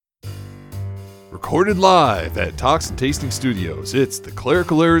Recorded live at Talks and Tasting Studios, it's the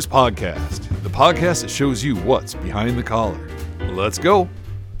Clerical Errors Podcast, the podcast that shows you what's behind the collar. Let's go.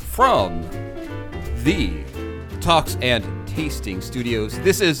 From the Talks and Tasting Studios,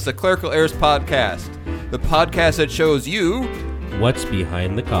 this is the Clerical Errors Podcast, the podcast that shows you what's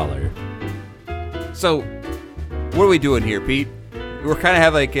behind the collar. So, what are we doing here, Pete? We're kind of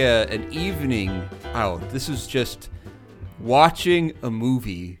have like an evening out. This is just watching a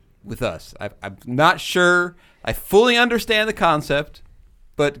movie with us. I'm not sure I fully understand the concept,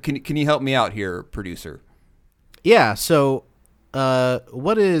 but can you help me out here, producer? Yeah, so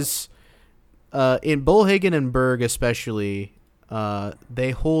what is in Bullhagen and Berg especially,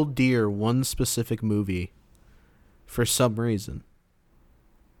 they hold dear one specific movie for some reason.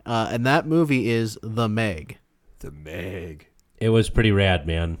 And that movie is The Meg. The Meg. It was pretty rad,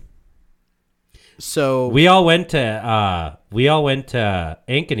 man. So we all went to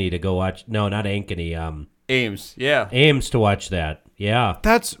Ankeny to go watch. No, not Ankeny. Ames. Yeah. Ames to watch that. Yeah.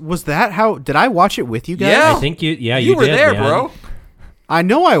 was that how did I watch it with you guys? Yeah. I think you were did, there, man. bro. I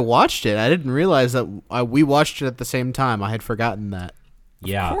know I watched it. I didn't realize that we watched it at the same time. I had forgotten that.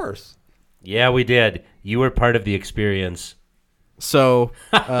 Yeah. Of course. Yeah, we did. You were part of the experience. So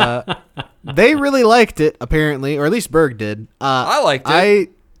they really liked it, apparently, or at least Berg did. I liked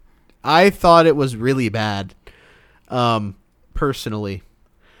it. I thought it was really bad, personally.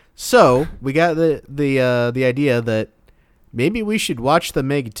 So we got the idea that maybe we should watch The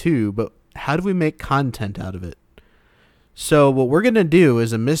Meg 2, but how do we make content out of it? So what we're going to do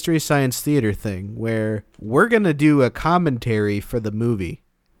is a Mystery Science Theater thing where we're going to do a commentary for the movie.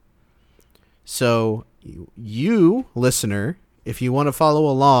 So you, listener, if you want to follow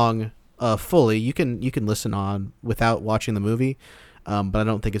along fully, you can listen on without watching the movie. But I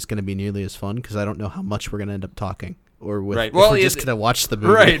don't think it's going to be nearly as fun because I don't know how much we're going to end up talking. Or with, right. Well, we're just going to watch the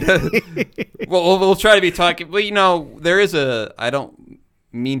movie. Right. Well, we'll try to be talking. Well, there is I don't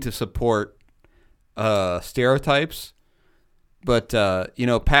mean to support stereotypes, but,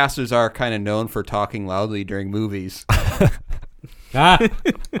 pastors are kind of known for talking loudly during movies.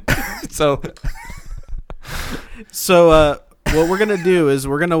 So what we're going to do is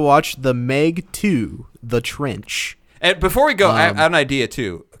we're going to watch The Meg 2, The Trench. And before we go, I have an idea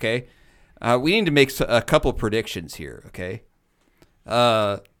too, okay? We need to make a couple predictions here, okay?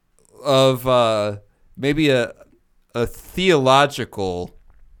 Of maybe a theological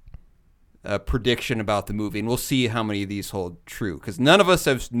prediction about the movie, and we'll see how many of these hold true, because none of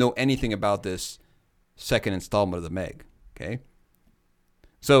us know anything about this second installment of The Meg, okay?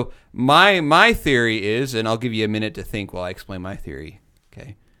 So my theory is, and I'll give you a minute to think while I explain my theory,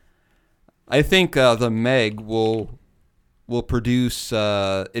 okay? I think The Meg will produce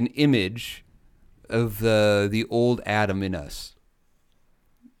an image of the old Adam in us.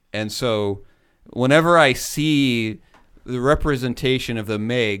 And so whenever I see the representation of the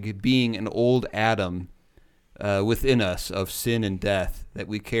Meg being an old Adam within us of sin and death that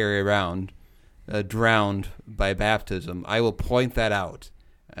we carry around, drowned by baptism, I will point that out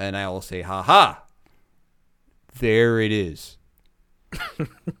and I will say, ha, there it is. All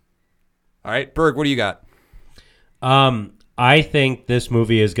right, Berg, what do you got? I think this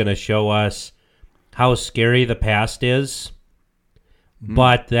movie is going to show us how scary the past is,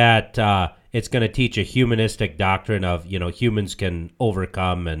 but that it's going to teach a humanistic doctrine of, humans can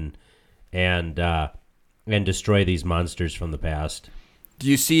overcome and destroy these monsters from the past. Do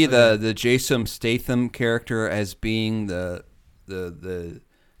you see the Jason Statham character as being the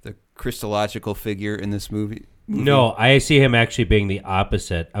Christological figure in this movie? No, I see him actually being the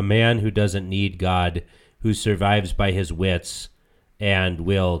opposite, a man who doesn't need God, who survives by his wits and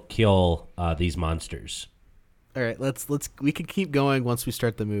will kill these monsters. All right, we can keep going once we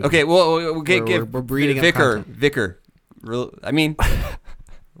start the movie. Okay, well, we're breeding up Vicar.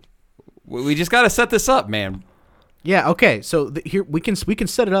 We just got to set this up, man. Yeah. Okay. So here we can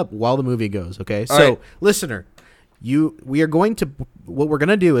set it up while the movie goes. Okay. All so right. Listener, we are going to what we're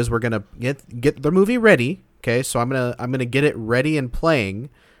gonna do is we're gonna get the movie ready. Okay. So I'm gonna get it ready and playing.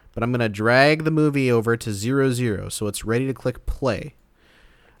 But I'm going to drag the movie over to 00, so it's ready to click play.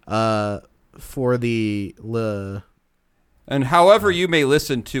 For the... And however you may watch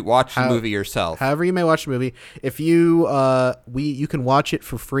the movie yourself. However you may watch the movie. If you... you can watch it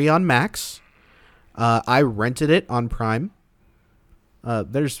for free on Max. I rented it on Prime.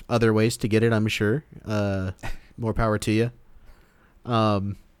 There's other ways to get it, I'm sure. More power to you.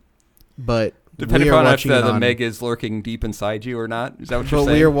 But... Depending on if the Meg is lurking deep inside you or not. Is that what you're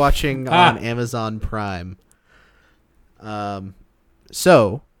saying? We are watching on Amazon Prime.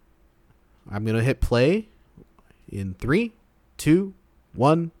 So, I'm going to hit play in 3, 2,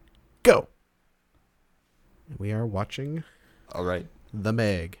 1, go. We are watching All right. The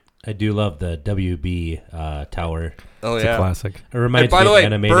Meg. I do love the WB tower. Oh, It's a classic. It reminds By me the of way,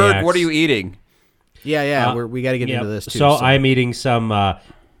 Animaniacs. Bird, what are you eating? Yeah. We got to get Yeah, into this too. So I'm eating some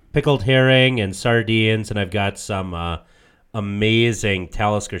pickled herring and sardines, and I've got some amazing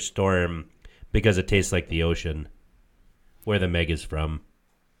Talisker Storm because it tastes like the ocean, where the Meg is from.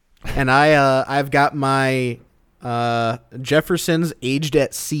 And I've got my Jefferson's Aged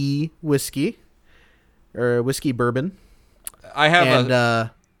at Sea whiskey, or whiskey bourbon. I have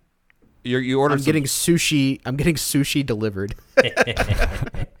And you ordered I'm some- getting sushi. I'm getting sushi delivered.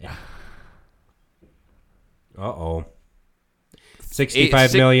 Uh-oh.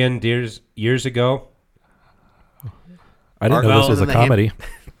 65 million years ago. I didn't know Well, this was a and then the comedy.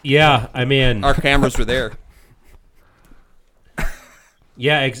 Yeah, I mean, Our cameras were there.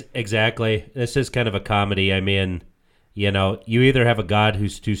 yeah, exactly. This is kind of a comedy. I mean, you know, you either have a god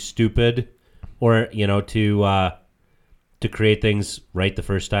who's too stupid, or to create things right the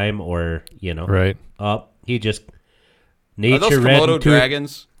first time, or Right. he just Are those nature red Komodo in tooth.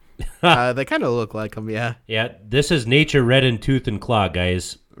 dragons? They kind of look like them, yeah. Yeah, this is nature red in tooth and claw,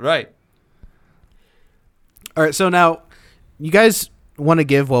 guys. Right. All right, so now you guys want to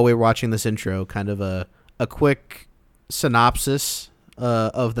give, while we're watching this intro, kind of a quick synopsis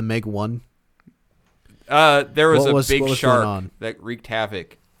of the Meg 1. There was What a was big going shark on? that wreaked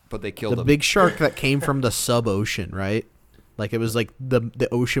havoc, but they killed The him. big shark that came from the sub-ocean, right? Like it was like the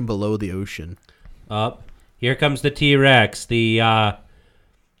ocean below the ocean. Here comes the T-Rex,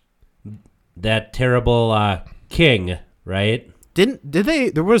 that terrible king, right? Did they?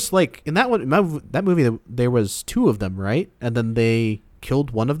 There was like in that movie there was 2 of them, right? And then they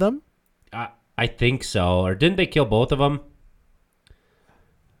killed one of them. I think so. Or didn't they kill both of them?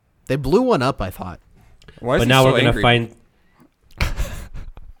 They blew one up, I thought. Why is But he now so we're going to angry? find...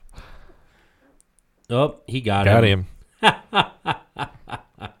 Oh, he got Him.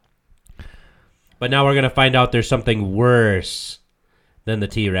 But now we're going to find out there's something worse than the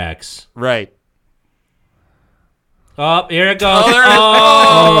T-Rex. Right. Oh, here it goes. there it is.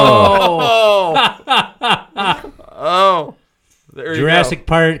 Oh! Oh. There you Jurassic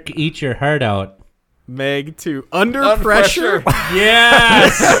Park, eat your heart out. Meg 2 under go. pressure.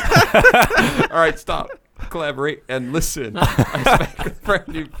 Yes! All right, stop. Collaborate and listen. I expect a brand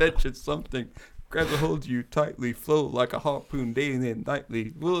new invention, something. Grabs a hold you tightly, flow like a harpoon daily and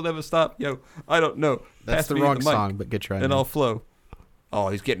nightly. Will it ever stop? Yo, I don't know. That's Pass the me wrong mic, song, but good try. and man. I'll flow. Oh,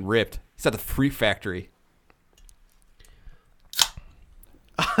 he's getting ripped. He's at the Freak Factory.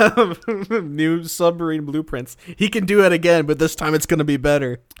 New submarine blueprints. He can do it again, but this time it's going to be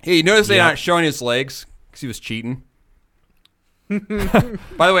better. Hey, you notice they're Yeah. not showing his legs because he was cheating. By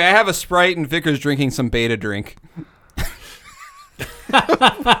the way, I have a Sprite and Vickers drinking some beta drink.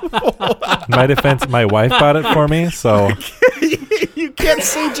 My defense, my wife bought it for me, so You can't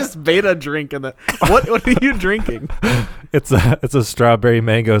say just beta drink in the. What are you drinking? it's a strawberry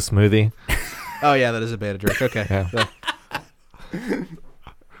mango smoothie. Oh yeah, that is a beta drink. Okay. Yeah.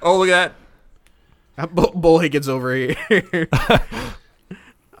 Oh, look at Bull Higgins over here.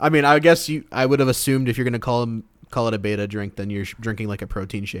 I mean, I guess I would have assumed if you're gonna call it a beta drink, then you're drinking like a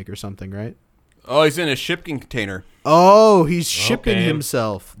protein shake or something, right? that. Oh, he's in a shipping container. Oh, he's shipping Okay.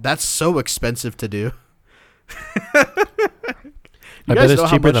 himself. That's so expensive to do. I guys bet know it's how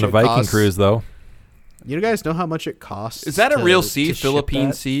cheaper much than a it Viking costs? cruise, though. You guys know how much it costs? Is that a to- real to sea? ship Philippine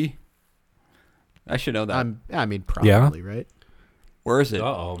that? Sea? I should know that. I mean, probably, Yeah. right? Where is it?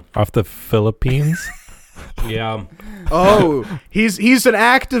 Uh-oh. Off the Philippines. Yeah. Oh, he's an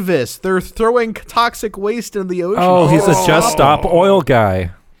activist. They're throwing toxic waste in the ocean. Oh, he's a Just Stop Oil guy.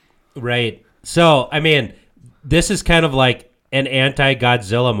 Right. So, I mean, this is kind of like an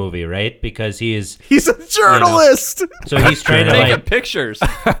anti-Godzilla movie, right? Because He's a journalist. so he's trying to Taking like, pictures.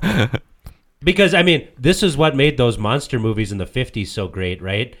 because I mean, this is what made those monster movies in the 50s so great,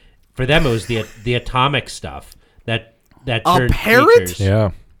 right? For them, it was the atomic stuff that turned parrot? creatures.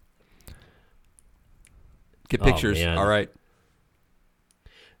 Yeah. Get Oh, pictures. man. All right.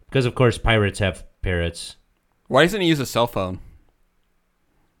 Because of course, pirates have parrots. Why doesn't he use a cell phone?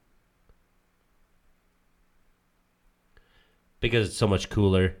 Because it's so much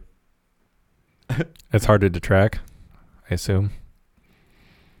cooler. It's harder to track, I assume.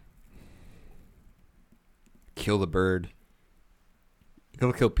 Kill the bird.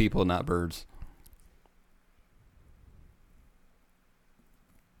 He'll kill people, not birds.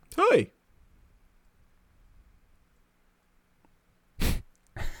 Hey.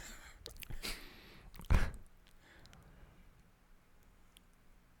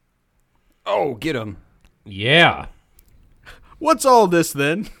 Oh, get him. Yeah. What's all this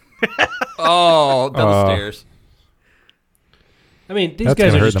then? Oh, down the stairs. I mean, these That's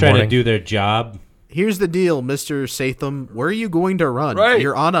guys gonna are hurt just in the trying to morning. do their job. Here's the deal, Mr. Satham. Where are you going to run? Right.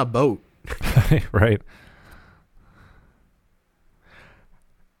 You're on a boat. Right.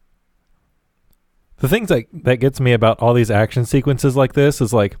 The things that gets me about all these action sequences like this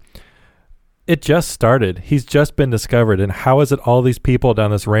is like, it just started. He's just been discovered, and how is it all these people down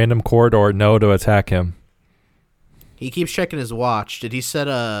this random corridor know to attack him? He keeps checking his watch. Did he set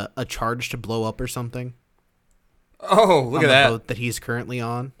a charge to blow up or something? Oh, look on at the that. boat that he's currently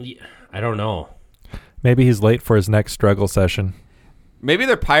on? Yeah, I don't know. Maybe he's late for his next struggle session. Maybe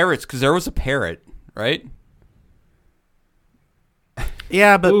they're pirates because there was a parrot, right?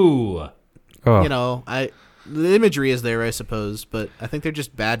 Yeah, but Ooh. Oh, you know, the imagery is there, I suppose, but I think they're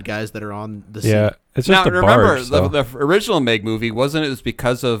just bad guys that are on the yeah. sea. It's just Now a remember barge. So. the original Meg movie wasn't it was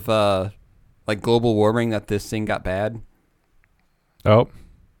because of like global warming that this thing got bad? Oh,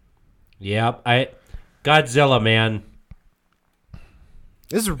 Yeah, Godzilla, man.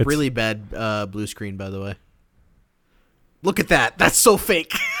 This is a really bad blue screen, by the way. Look at that. That's so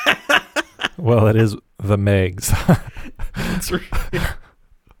fake. well, it is the Megs. That's right.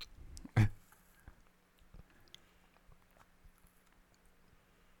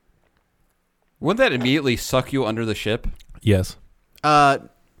 Wouldn't that immediately suck you under the ship? Yes.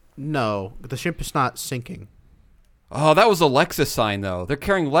 No. The ship is not sinking. Oh, that was a Lexus sign though. They're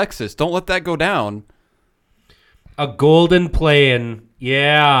carrying Lexus. Don't let that go down. A golden plane.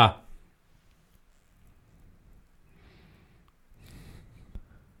 Yeah.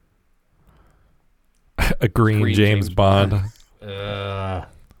 A green James Bond. Uh,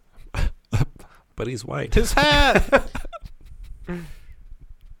 But he's white. His hat.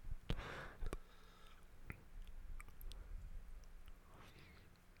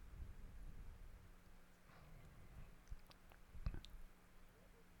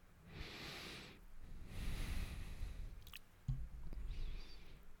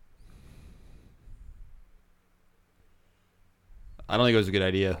 I don't think it was a good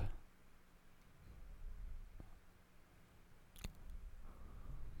idea.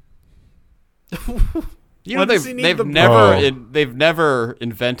 You know Why does he need they've the- never Oh. they've never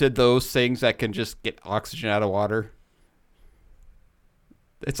invented those things that can just get oxygen out of water.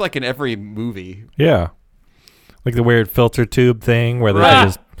 It's like in every movie. Yeah. Like the weird filter tube thing where they Right.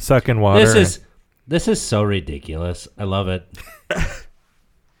 just suck in water. this is so ridiculous. I love it.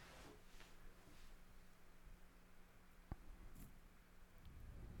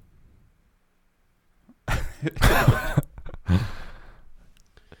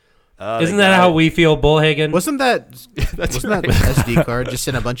 Isn't that how we feel, Bullhagen? Wasn't that That's wasn't right. that SD card just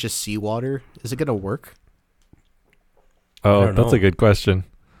in a bunch of seawater? Is it gonna work? Oh, don't that's know. a good question.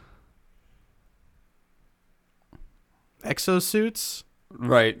 Exosuits?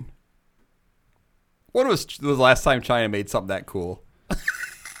 Right. When was the last time China made something that cool?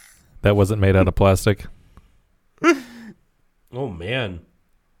 That wasn't made out of plastic. Oh man.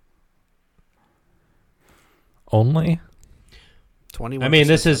 Only? 21%. I mean,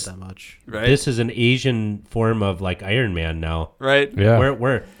 this not is- that much. Right. This is an Asian form of like Iron Man now. Right. Yeah.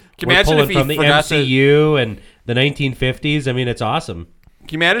 We're Can you imagine pulling if he from the forgot to- MCU and the 1950s. I mean, it's awesome.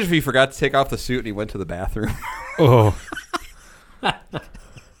 Can you imagine if he forgot to take off the suit and he went to the bathroom? Oh.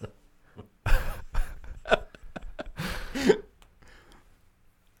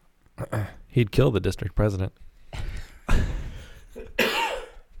 He'd kill the district president.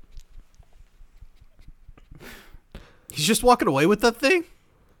 He's just walking away with that thing?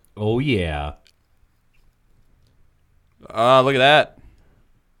 Oh yeah. Look at that.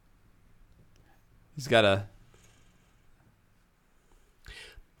 He's got a.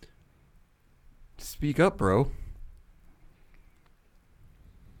 Speak up, bro.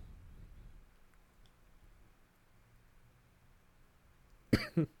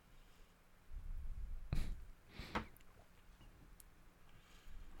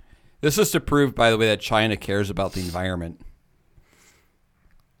 This is to prove, by the way, that China cares about the environment.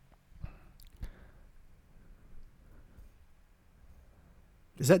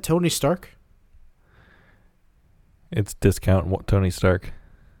 Is that Tony Stark? It's discount Tony Stark.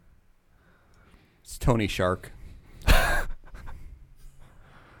 It's Tony Shark.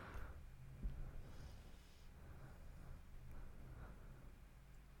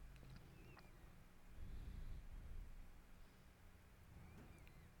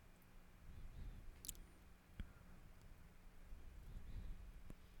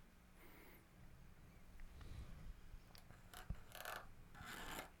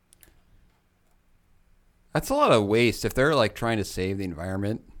 That's a lot of waste if they're like trying to save the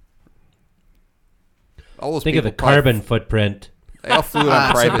environment. All those Think of the people probably- carbon footprint. They all flew it on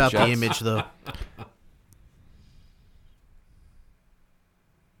It's private about jets. the image, though.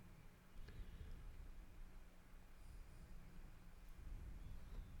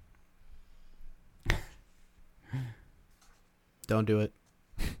 Don't do it.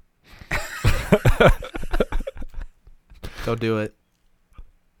 Don't do it.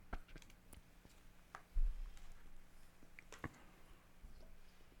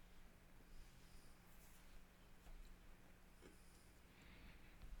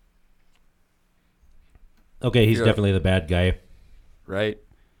 Okay, he's Yeah. definitely the bad guy. Right.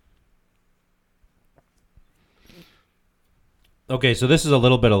 Okay, so this is a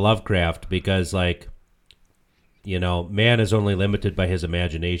little bit of Lovecraft because, like, you know, man is only limited by his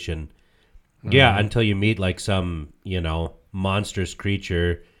imagination. Yeah, until you meet, like, some, you know, monstrous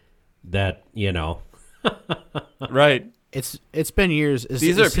creature that, you know. Right. It's been years.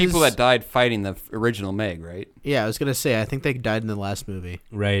 These are people that died fighting the original Meg, right? Yeah, I was gonna say. I think they died in the last movie.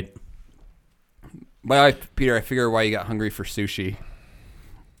 Right. Well, Peter, I figure why you got hungry for sushi.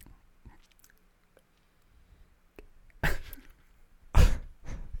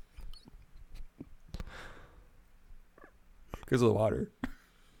 Because of the water.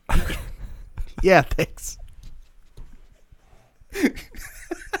 Yeah, thanks.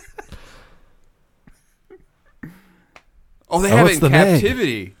 Oh, they Oh, have it it's in the Meg.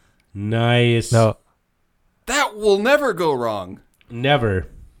 captivity. Nice. No, That will never go wrong. Never.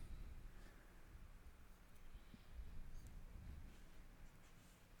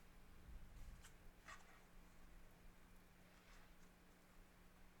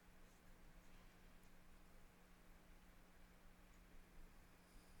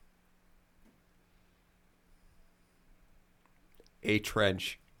 A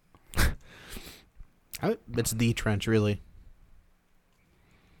trench. It's the trench, really.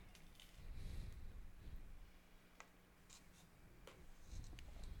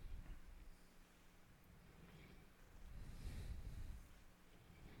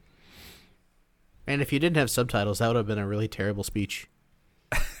 And if you didn't have subtitles, that would have been a really terrible speech.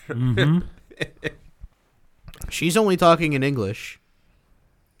 Mm-hmm. She's only talking in English.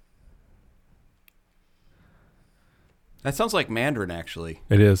 That sounds like Mandarin, actually.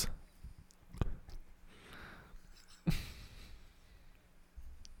 it is.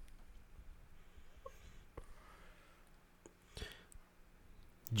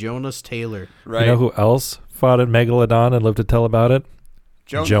 Jonas Taylor. Right. You know who else fought at Megalodon and lived to tell about it?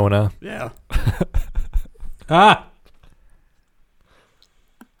 Jonah. Yeah. Ah!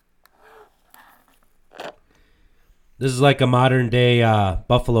 This is like a modern day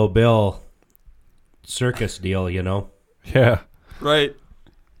Buffalo Bill circus deal, you know? Yeah. Right.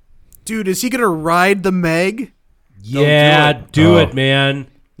 Dude, is he gonna ride the Meg? Yeah, do do Oh. it, man.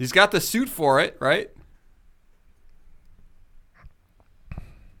 He's got the suit for it, right?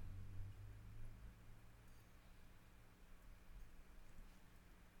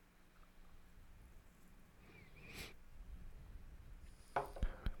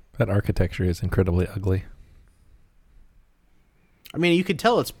 That architecture is incredibly ugly. I mean, you could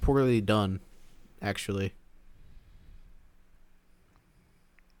tell it's poorly done, actually.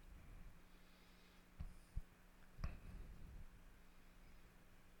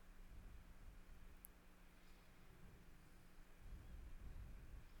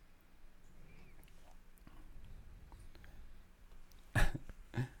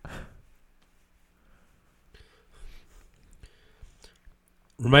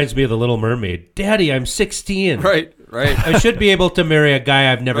 Reminds me of The Little Mermaid. Daddy, I'm 16. Right. Right. I should be able to marry a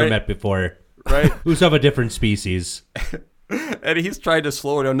guy I've never Right. met before, Right. who's of a different species. And he's trying to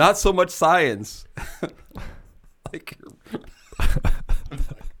slow it down. Not so much science. Like,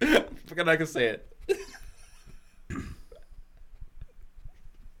 I'm not gonna say it.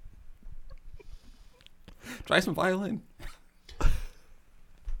 Try some violin.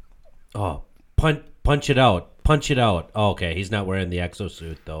 Oh, punch it out. Punch it out. Oh, okay, he's not wearing the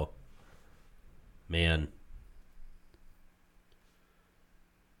exosuit, though. Man.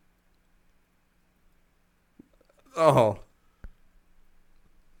 Oh.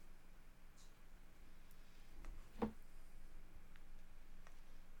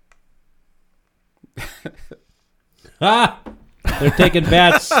 Ah! They're taking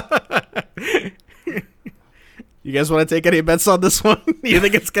bets. You guys want to take any bets on this one? You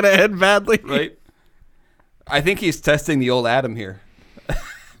think it's gonna end badly? Right. I think he's testing the old Adam here.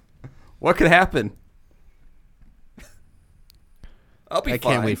 What could happen? I'll be I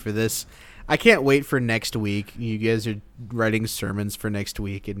fine. can't wait for this. I can't wait for next week. You guys are writing sermons for next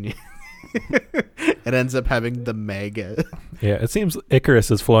week, and it ends up having the Meg. Yeah, it seems Icarus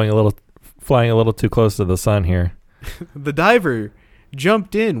is flying a little too close to the sun here. The diver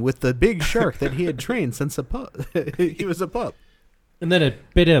jumped in with the big shark that he had trained since a pup. He was a pup. And then it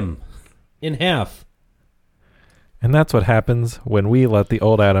bit him in half. And that's what happens when we let the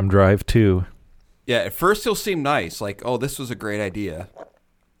old Adam drive too. Yeah, at first he'll seem nice, like, oh, this was a great idea.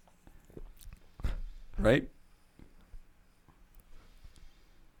 Right?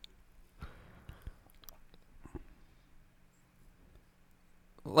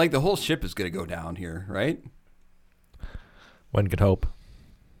 Like, the whole ship is going to go down here, right? One could hope.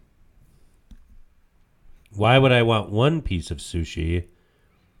 Why would I want one piece of sushi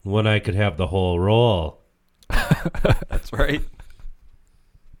when I could have the whole roll? That's right.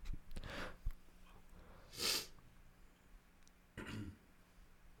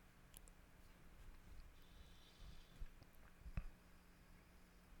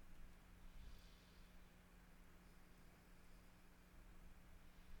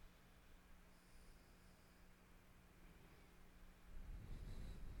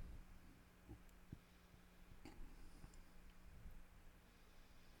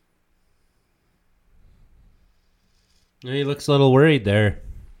 He looks a little worried there.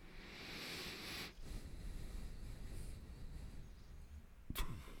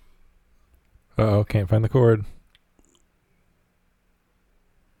 Uh-oh, can't find the cord.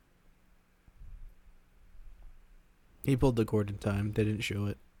 He pulled the cord in time. They didn't show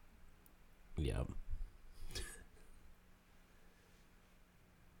it. Yeah.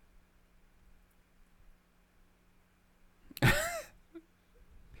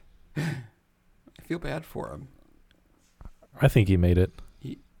 I feel bad for him. I think he made it.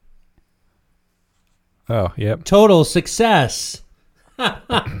 Oh, yep. Total success.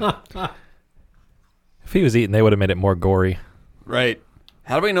 If he was eating, they would have made it more gory. Right.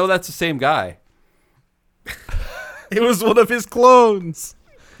 How do we know that's the same guy? It was one of his clones.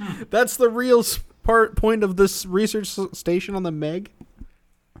 That's the real point of this research station on the Meg.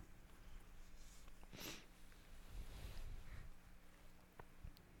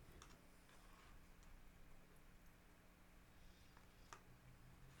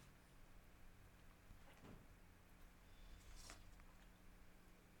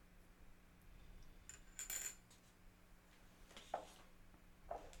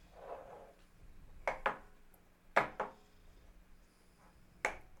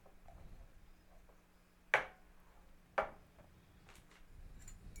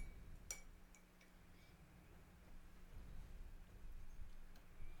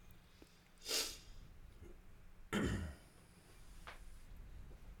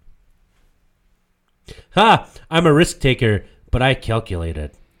 Ha! I'm a risk taker, but I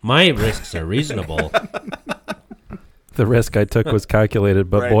calculated. My risks are reasonable. The risk I took was calculated,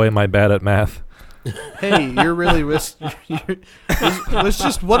 but Right. boy, am I bad at math. Hey, you're really was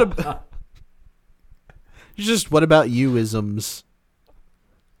just what about you isms?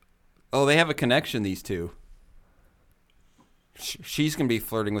 Oh, they have a connection, these two. She's going to be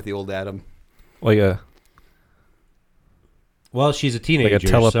flirting with the old Adam. Like a Well, she's a teenager,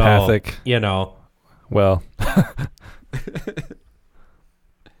 telepathic- so, you know. well,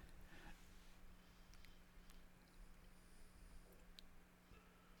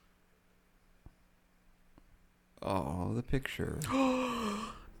 Oh, the picture.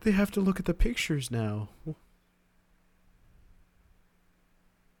 They have to look at the pictures now.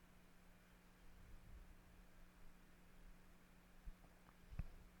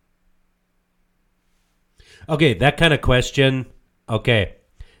 Okay, that kind of question, okay,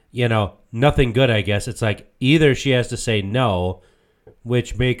 you know, nothing good, I guess. It's like either she has to say no,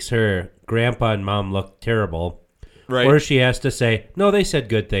 which makes her grandpa and mom look terrible, Right. or she has to say, no, they said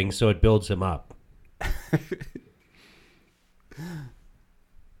good things, so it builds him up.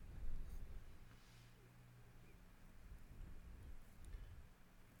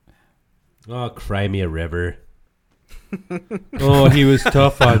 Oh, cry me a river. Oh, he was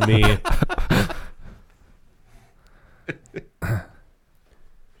tough on me.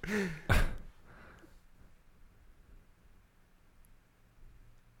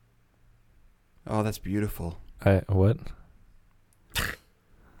 Oh, that's beautiful. what?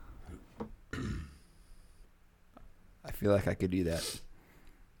 I feel like I could do that.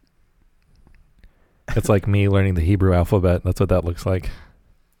 It's like me learning the Hebrew alphabet. That's what that looks like.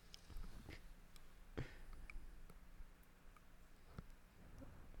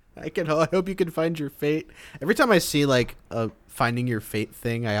 I hope you can find your fate. Every time I see like a finding your fate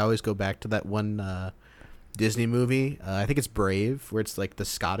thing, I always go back to that one Disney movie. I think it's Brave, where it's like the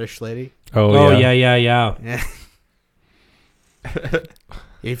Scottish lady. Oh, yeah. Yeah.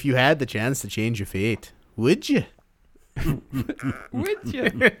 If you had the chance to change your fate, would you? Would you?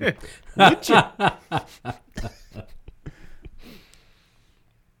 Would you?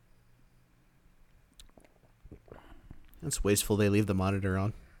 That's wasteful. They leave the monitor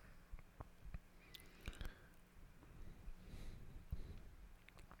on.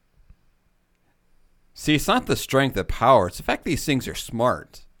 See, it's not the strength of power. It's the fact these things are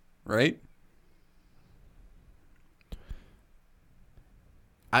smart, right?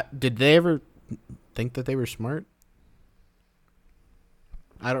 Did they ever think that they were smart?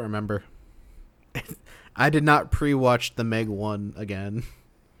 I don't remember. I did not pre-watch the Meg 1 again.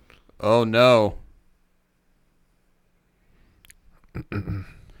 Oh, no.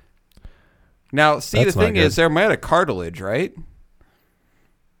 Now, see, That's the not thing good. is, they're made of cartilage, right?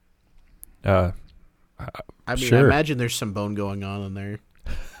 I mean, Sure. I imagine there's some bone going on in there.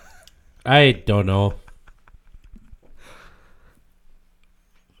 I don't know.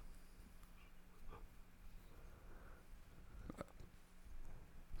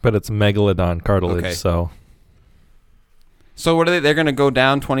 But it's megalodon cartilage, Okay. so So what are they? They're going to go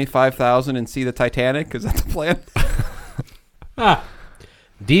down 25,000 and see the Titanic? Is that the plan?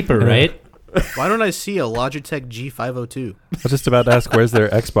 Deeper, right? Why don't I see a Logitech G502? I was just about to ask, where's their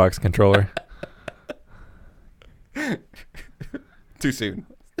Xbox controller? Too soon.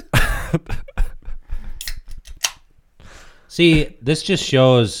 See, this just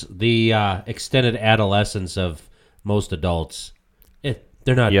shows the extended adolescence of most adults.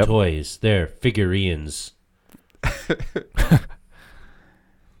 They're not Yep. toys; they're figurines.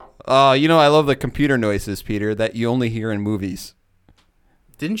 I love the computer noises, Peter, that you only hear in movies.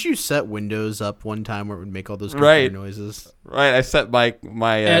 Didn't you set Windows up one time where it would make all those computer Right. noises? Right, I set my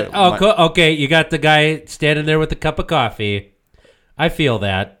Okay, you got the guy standing there with a cup of coffee. I feel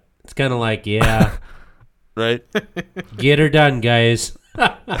that. It's kind of like, yeah, right. get her done, guys.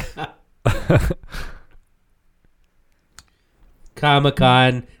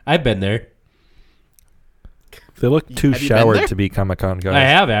 Comic-Con. I've been there. They look too Have you been there? showered to be Comic-Con guys. I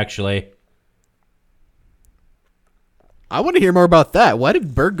have, actually. I want to hear more about that. Why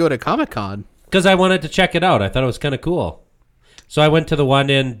did Berg go to Comic-Con? Because I wanted to check it out. I thought it was kind of cool. So I went to the one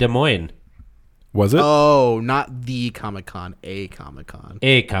in Des Moines. Was it? Oh, not the Comic-Con, a Comic-Con.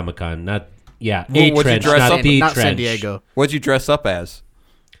 A Comic-Con, not... Yeah, Well, a what'd you trench, dress not up- the not trench. San Diego. What'd you dress up as?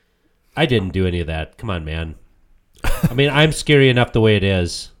 I didn't do any of that. Come on, man. I mean, I'm scary enough the way it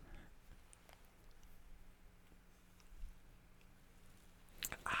is.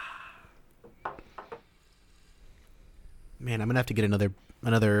 Man, I'm gonna have to get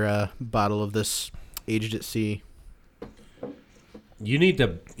another bottle of this Aged at Sea. You need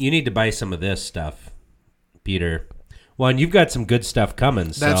to buy some of this stuff, Peter. One, you've got some good stuff coming.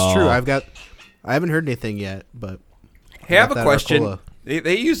 That's so- true. I haven't heard anything yet, but Hey, I have got a that question. Arcola.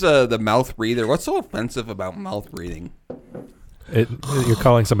 They use the mouth breather. What's so offensive about mouth breathing? You're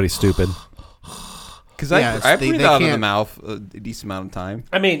calling somebody stupid. Because Yes, I they breathe out of the can't- mouth a decent amount of time.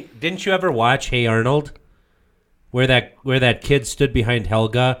 I mean, didn't you ever watch Hey Arnold, where that kid stood behind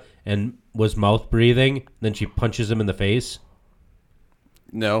Helga and was mouth breathing? Then she punches him in the face.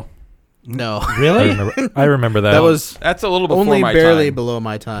 No, no, Really? I remember that. that was that's a little before only my barely time. below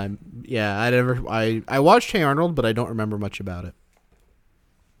my time. Yeah, I watched Hey Arnold, but I don't remember much about it.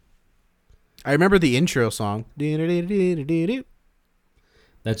 I remember the intro song.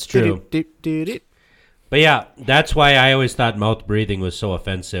 That's true. But yeah, that's why I always thought mouth breathing was so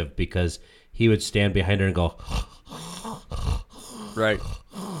offensive, because he would stand behind her and go, Right.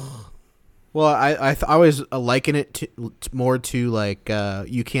 Well, I always liken it to more to like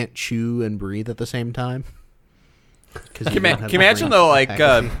you can't chew and breathe at the same time. Can you imagine though,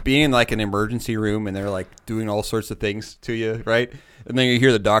 like being in like an emergency room and they're like doing all sorts of things to you, right? And then you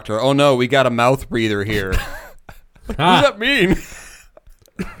hear the doctor, "Oh no, we got a mouth breather here." What does that mean?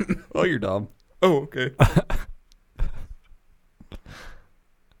 Oh, you're dumb. Oh, okay.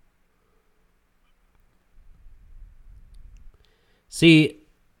 See,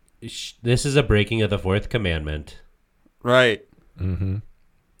 this is a breaking of the fourth commandment. Right. Mm-hmm.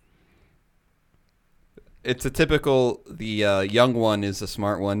 It's a typical the young one is the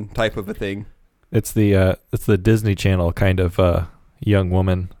smart one type of a thing. It's the Disney Channel kind of young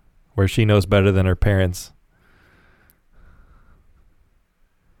woman, where she knows better than her parents.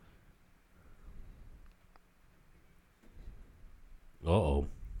 Uh-oh.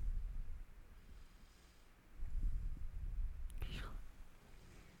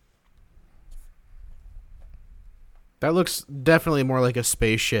 That looks definitely more like a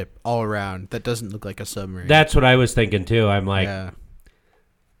spaceship all around. That doesn't look like a submarine. That's what I was thinking too. I'm like, yeah.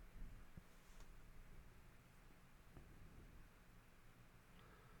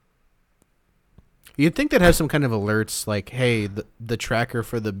 You'd think that has some kind of alerts, like, hey, the tracker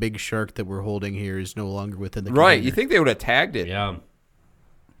for the big shark that we're holding here is no longer within the Right. container. You think they would have tagged it? yeah.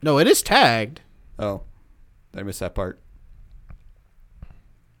 No, it is tagged. Oh, I missed that part.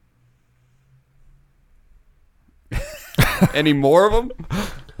 Any more of them?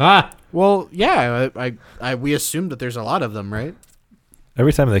 Ah, Well, yeah, we assumed that there's a lot of them, right?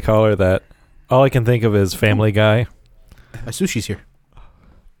 Every time they call her that, all I can think of is Family Guy. My sushi's here.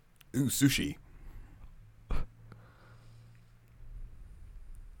 Ooh, sushi.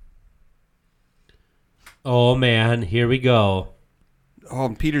 oh man, here we go. Oh,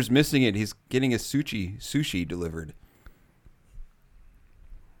 and Peter's missing it. He's getting his sushi delivered.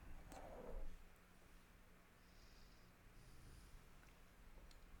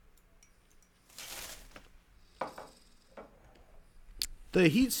 The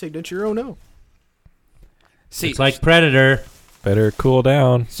heat signature. Oh no. See, It's like Predator. Better cool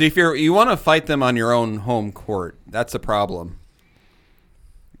down. see if you want to fight them on your own home court, that's a problem.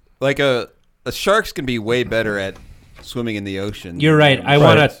 Like a shark's can be way better at swimming in the ocean. You're right. I Right,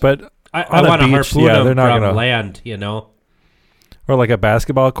 want to. but I on a want to beach, harpoon yeah, them they're not from gonna- land. You know. or like a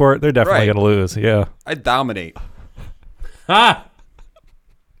basketball court, they're definitely Right. going to lose. Yeah. I dominate. Ah.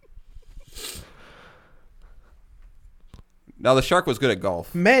 Now the shark was good at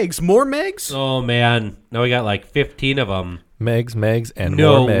golf. Megs, more Megs. Oh man. Now we got like 15 of them. Megs, and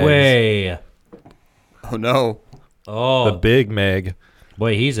No more Megs. way. Oh no. Oh The big Meg.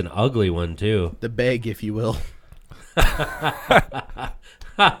 boy, he's an ugly one too. The bag, if you will.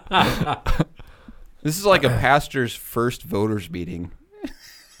 This is like a pastor's first voters meeting.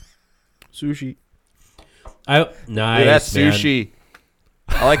 Sushi. Nice. Dude, that's man. sushi.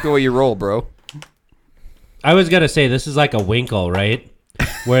 I like the way you roll, bro. I was gonna say this is like a Winkle, right?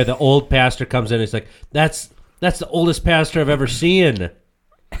 Where the old pastor comes in and he's like, That's the oldest pastor I've ever seen.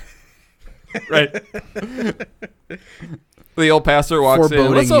 Right. The old pastor walks in.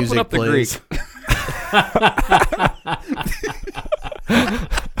 Foreboding Let's open music up the plays. Greek.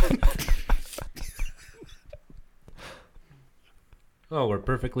 Oh, we're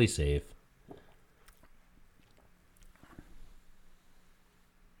perfectly safe.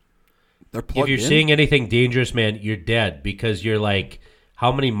 They're If plugged you're in. seeing anything dangerous, man, you're dead because you're like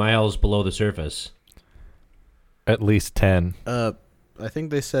how many miles below the surface? At least 10. I think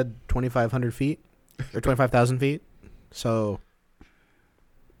they said 2,500 feet or 25,000 feet. So,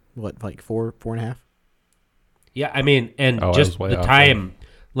 what, like four and a half? Yeah, I mean, and Oh, I just was way the off time,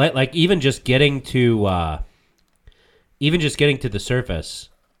 like even just getting to the surface,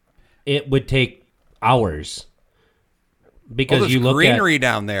 it would take hours because there's you look greenery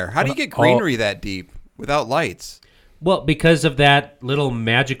down there. How do you get greenery that deep without lights? because of that little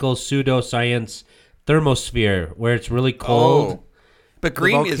magical pseudoscience thermosphere where it's really cold. Oh. But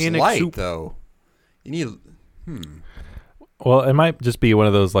green is volcanic light, soup. though. You need... Well, it might just be one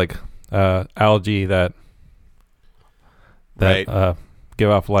of those like algae that Right.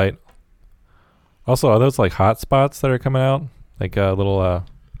 give off light. Also, are those like hot spots that are coming out? Like little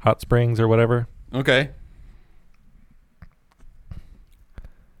hot springs or whatever? Okay.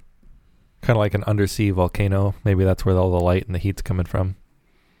 Kind of like an undersea volcano. Maybe that's where all the light and the heat's coming from.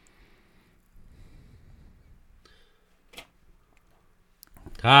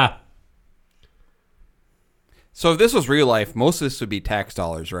 Ah, So if this was real life, most of this would be tax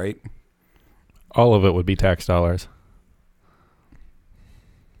dollars, right? All of it would be tax dollars.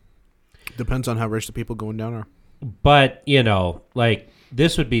 Depends on how rich the people going down are. but like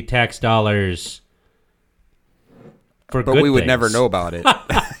this would be tax dollars for But good we would things. never know about it.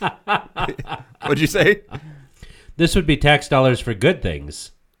 What'd you say? This would be tax dollars for good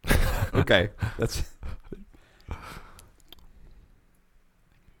things. Okay. That's...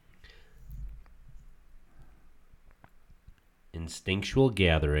 Instinctual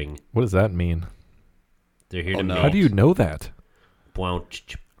gathering. What does that mean? They're here Oh, to no. mate. How do you know that? Blount.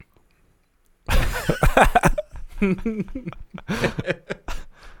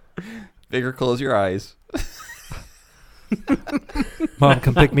 Bigger, close your eyes. Mom,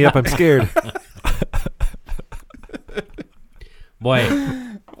 come pick me up. I'm scared. Boy,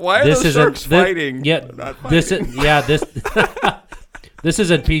 Why are this those isn't sharks fighting? Yeah, Not fighting. this is this. This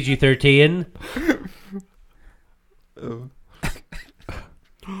isn't PG-13.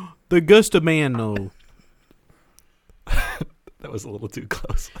 The Gustamano. That was a little too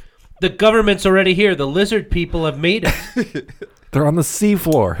close. The government's already here. The lizard people have made it. They're on the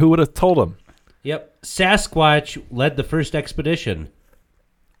seafloor. Who would have told them? Yep. Sasquatch led the first expedition.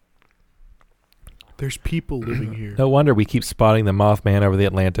 There's people living here. No wonder we keep spotting the Mothman over the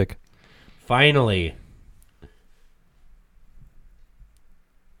Atlantic. Finally.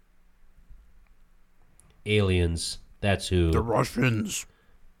 Aliens. That's who. The Russians.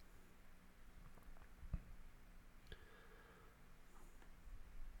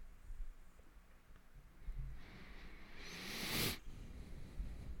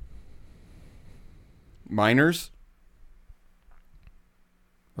 Miners?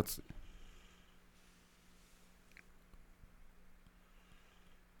 What's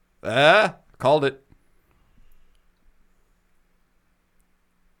called it.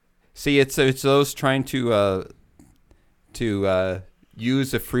 See, it's those trying to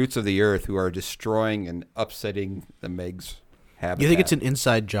use the fruits of the earth who are destroying and upsetting the Meg's habitat. You think it's an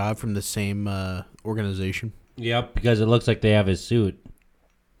inside job from the same organization? Yep, because it looks like they have his suit.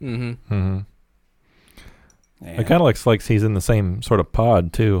 Mm-hmm. Mm-hmm. Yeah. It kind of looks like he's in the same sort of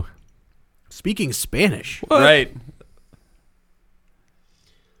pod too. Speaking Spanish. Right.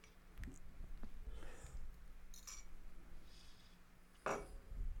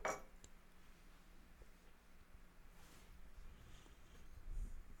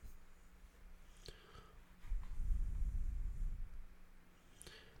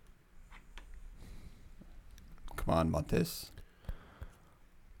 Come on, Montes.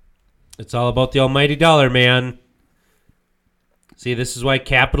 It's all about the almighty dollar, man. See, this is why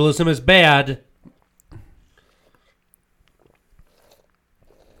capitalism is bad.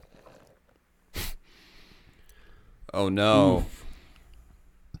 Oh no.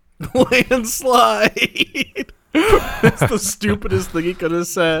 Landslide. That's the stupidest thing he could have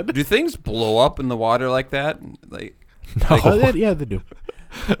said. Do things blow up in the water like that? Like, Yeah, they do.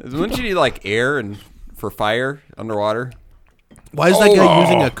 wouldn't you need like air and for fire underwater? Why is that guy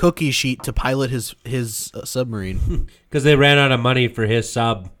using a cookie sheet to pilot his submarine? Because they ran out of money for his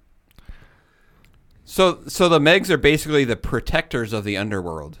sub. So the Megs are basically the protectors of the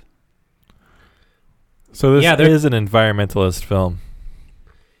underworld. So this Yeah, they're- is an environmentalist film.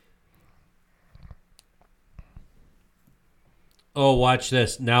 Oh, watch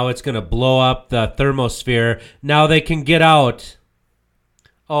this. Now it's going to blow up the thermosphere. Now they can get out.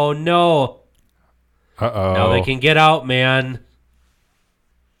 Oh, no. Uh-oh. Now they can get out, man.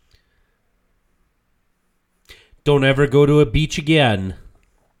 Don't ever go to a beach again.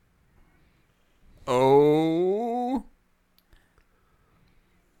 Oh.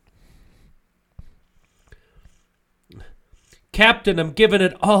 Captain, I'm giving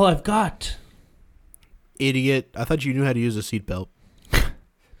it all I've got. Idiot. I thought you knew how to use a seatbelt.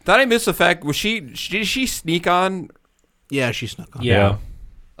 Thought I missed the fact. Did she sneak on? Yeah, she snuck on. Yeah.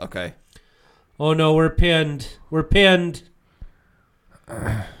 Okay. Oh, no, we're pinned. We're pinned.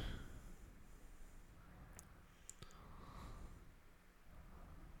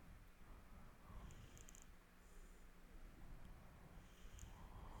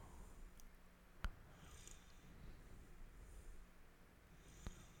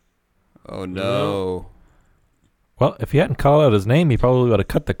 Oh no. Well, if he hadn't called out his name, he probably would have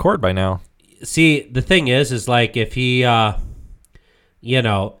cut the cord by now. See, the thing is like if he, if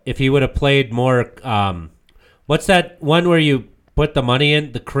he would have played more, what's that one where you put the money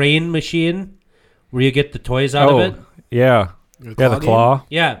in, the crane machine, where you get the toys out of it? Yeah. The Yeah, the claw.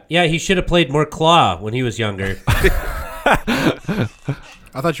 Yeah, he should have played more Claw when he was younger. I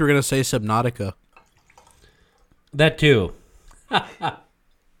thought you were going to say Subnautica. That too.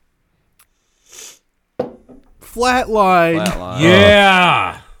 Flatline. Flatline.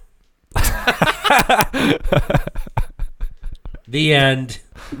 Yeah. The end.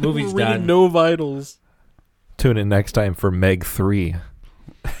 Movie's Reading done. no vitals. Tune in next time for Meg 3.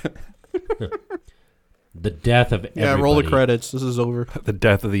 The death of everybody. Yeah, roll the credits. This is over. The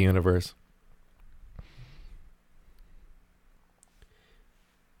death of the universe.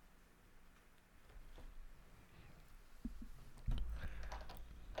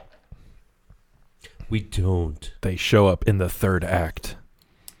 We don't. They show up in the third act.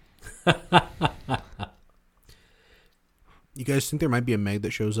 You guys think there might be a Meg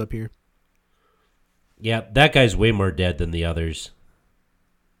that shows up here? Yeah, that guy's way more dead than the others.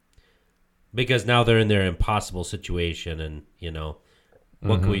 Because now they're in their impossible situation, and,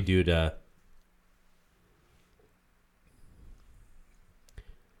 what can we do to...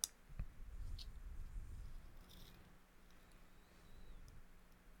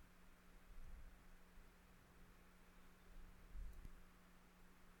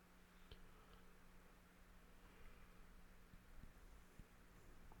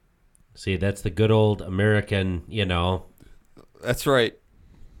 See, that's the good old American, That's right.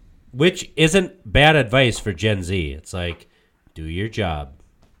 which isn't bad advice for Gen Z. It's like, do your job.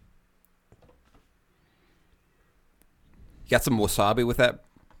 You got some wasabi with that?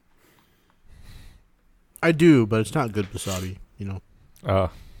 I do, but it's not good wasabi, Uh,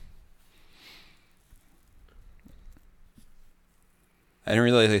 I didn't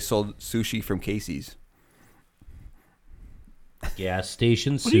realize they sold sushi from Casey's. Gas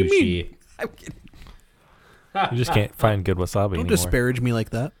station What do you sushi. mean? I'm kidding. you just can't find good wasabi Don't anymore. disparage me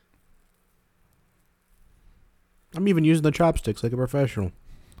like that. I'm even using the chopsticks like a professional.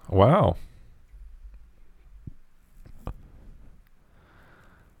 Wow.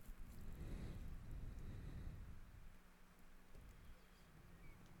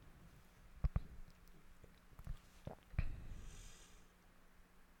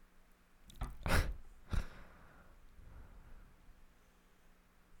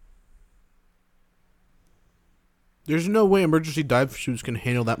 There's no way emergency dive suits can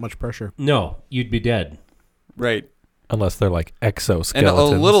handle that much pressure. No, you'd be dead. Right. Unless they're like exoskeletons. And a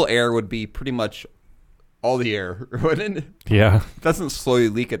little air would be pretty much all the air, wouldn't it? Yeah. It doesn't slowly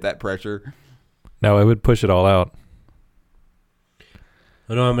leak at that pressure. No, it would push it all out.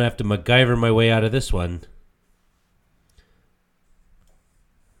 I know I'm gonna have to MacGyver my way out of this one.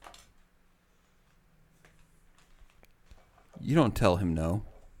 You don't tell him no.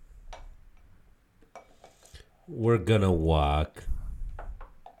 We're gonna walk.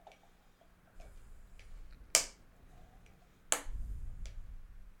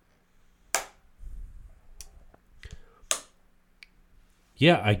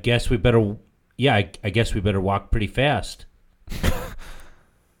 Yeah, I guess we better. Yeah, I guess we better walk pretty fast.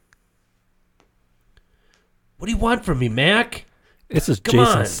 What do you want from me, Mac? This is Come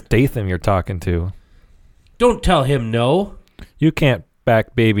Jason on. Statham you're talking to. Don't tell him no. You can't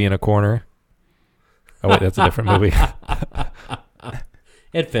back baby in a corner. Oh, wait, that's a different movie.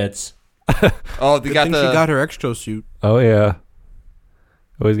 It fits. Oh, they Good got thing the she got her extra suit. Oh, yeah.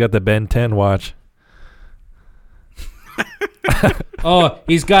 Oh, he's got the Ben 10 watch. Oh,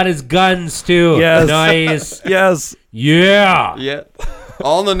 he's got his guns too. Yes. Nice. Yes. Yeah. yeah,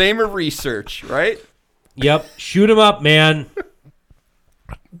 all in the name of research, right? Yep. Shoot him up, man.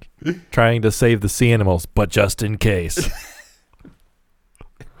 Trying to save the sea animals, but just in case.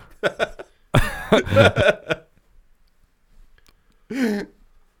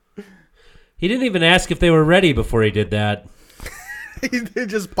 He didn't even ask if they were ready before he did that. They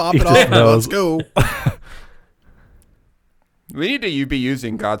just pop He it just off and knows. let's go. We need to be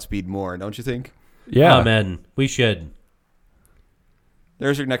using Godspeed more, don't you think? Yeah. Amen. We should.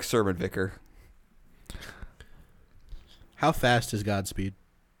 There's your next sermon, Vicar. How fast is Godspeed?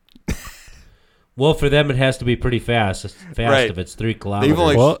 Well, for them, it has to be pretty fast. It's fast Right. if it's 3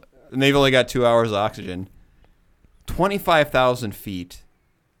 kilometers. They've only got 2 hours of oxygen. 25,000 feet.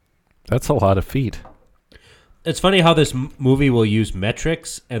 That's a lot of feet. It's funny how this movie will use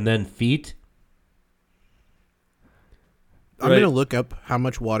metrics and then feet. I'm Right. going to look up how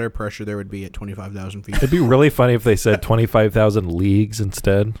much water pressure there would be at 25,000 feet. It'd be really funny if they said 25,000 leagues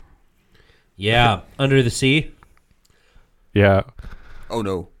instead. Yeah, under the sea. Yeah. Oh,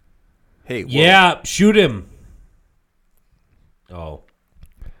 no. Hey, whoa. Yeah, shoot him. Oh.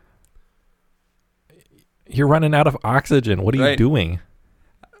 You're running out of oxygen. What are you Right. doing?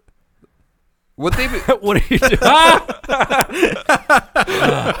 Would they be, What are you doing?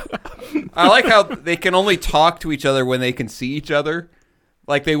 I like how they can only talk to each other when they can see each other.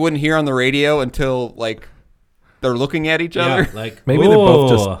 Like they wouldn't hear on the radio until like they're looking at each other. Yeah, like, Maybe they're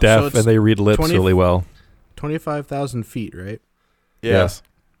both "Ooh." just deaf So it's and they read lips 20 really well. 25,000 feet, right? Yes.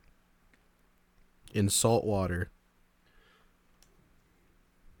 In salt water.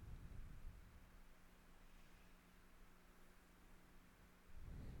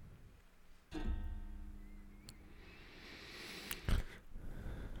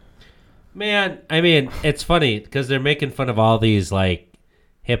 Man, I mean, it's funny because they're making fun of all these like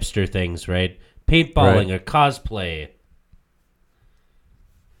hipster things, right? Paintballing Right. or cosplay.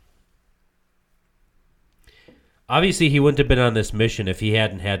 Obviously, he wouldn't have been on this mission if he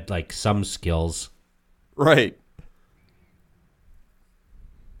hadn't had like some skills. Right.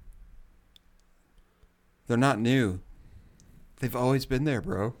 They're not new. They've always been there,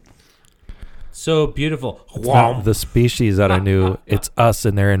 bro. So beautiful. It's not the species that are new. It's us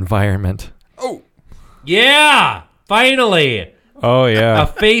and their environment. Oh, Yeah, finally, Oh, a yeah.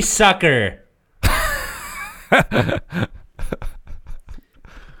 face sucker.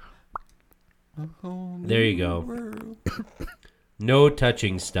 There you go. No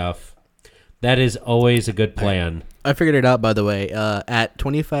touching stuff. That is always a good plan. I figured it out, by the way. At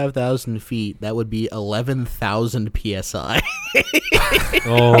 25,000 feet, that would be 11,000 PSI.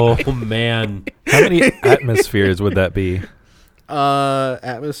 Oh man. How many atmospheres would that be?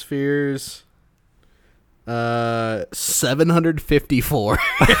 Atmospheres. 754.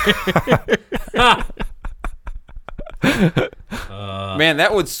 man,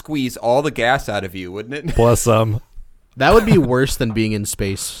 that would squeeze all the gas out of you, wouldn't it? Plus some. That would be worse than being in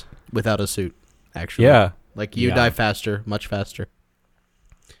space without a suit, actually. Yeah. Like, you Yeah. die faster, much faster.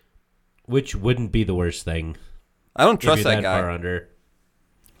 Which wouldn't be the worst thing. I don't If trust you're that far guy. under.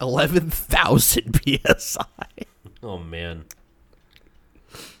 11,000 PSI. Oh man.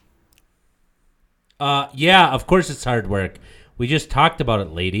 Yeah, of course it's hard work. We just talked about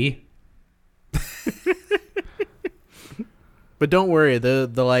it, lady. But don't worry,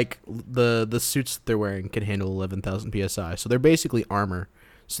 the suits that they're wearing can handle 11,000 psi. So they're basically armor.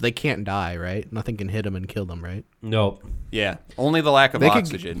 So they can't die, right? Nothing can hit them and kill them, right? Nope. Yeah, only the lack of They could-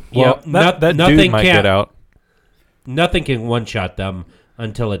 oxygen. Well, Yeah, that nothing dude might can- get out. Nothing can one-shot them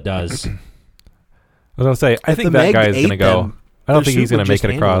until it does. I was gonna say, I If think the that Meg guy is ate gonna go. them, I don't their think he's suit gonna would make just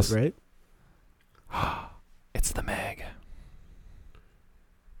it handle across. right? It's the Meg.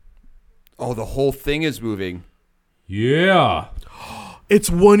 Oh, the whole thing is moving. Yeah. It's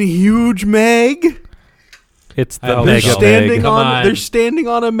one huge Meg. It's I the hope Meg. so. Standing Come on, on. they're standing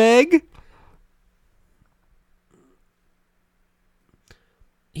on a Meg.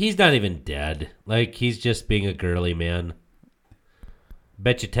 He's not even dead. Like, he's just being a girly man.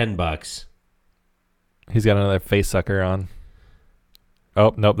 Bet you $10. He's got another face sucker on.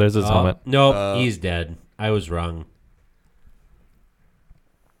 Oh nope, there's his helmet. Nope, he's dead. I was wrong.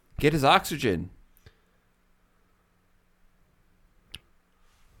 Get his oxygen.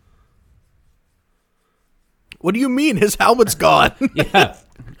 What do you mean? His helmet's gone. Yeah.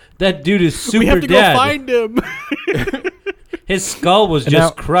 That dude is super we have to dead. go find him. His skull was And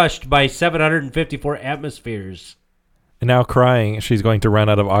just now- crushed by 754 atmospheres. And now crying, she's going to run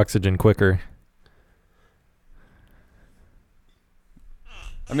out of oxygen quicker.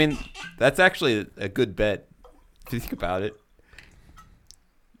 I mean, that's actually a good bet if you think about it.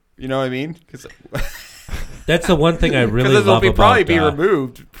 You know what I mean? Because That's the one thing I really it'll love about probably be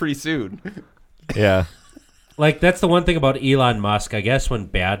removed pretty soon. Yeah. Like, that's the one thing about Elon Musk. I guess when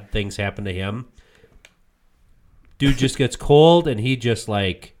bad things happen to him, dude just gets cold and he just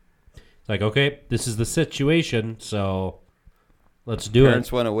like, it's like, okay, this is the situation, so let's do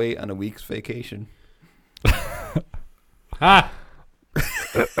Parents went away on a week's vacation. it. Ha!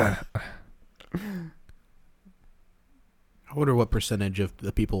 I wonder what percentage of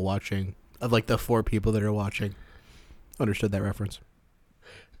the people watching, of like the 4 people that are watching, understood that reference.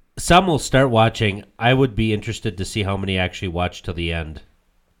 Some will start watching. I would be interested to see how many actually watch till the end.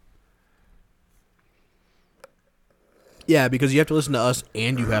 Yeah, because you have to listen to us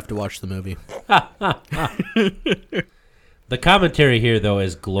and you have to watch the movie. The commentary here, though,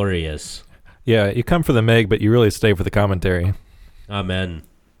 is glorious. Yeah, you come for the Meg, but you really stay for the commentary. Amen.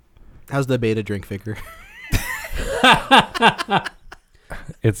 How's the beta drink figure?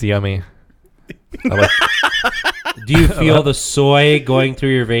 It's yummy. I like, Do you feel the soy going through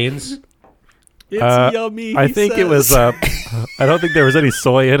your veins? It's yummy. I he think it says. was. I don't think there was any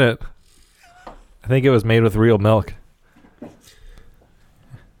soy in it. I think it was made with real milk.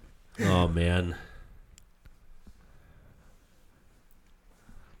 Oh, man.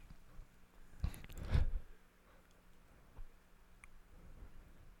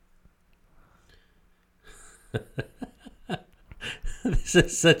 This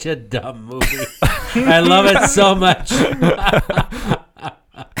is such a dumb movie. I love it so much.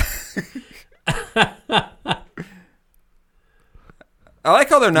 I like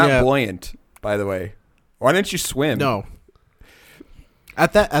how they're not Yeah. buoyant, by the way. Why didn't you swim? No.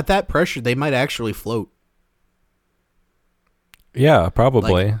 At that pressure, they might actually float. Yeah,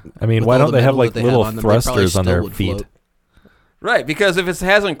 probably. Like, I mean, with why all don't the they have metal like that they little have on them, they probably thrusters on still their would feet? float. Right, because if it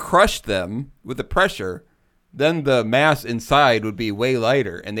hasn't crushed them with the pressure, then the mass inside would be way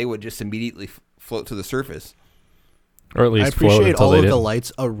lighter, and they would just immediately float to the surface. Or at I least float appreciate until all they of the didn't.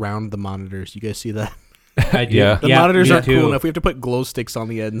 lights around the monitors. You guys see that? I do. Yeah. The Yeah, monitors me aren't too. cool enough. We have to put glow sticks on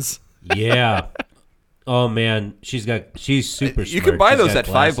the ends. Yeah. Oh, man. She's super smart. You can buy She's those got at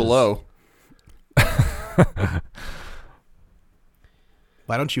Five glasses. Below.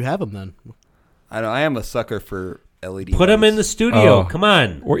 Why don't you have them then? I know. I am a sucker for LED. Put them in the lights. studio. Oh. Come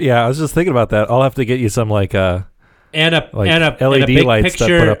on. Or, yeah, I was just thinking about that. I'll have to get you some like And a Like and a LED big lights that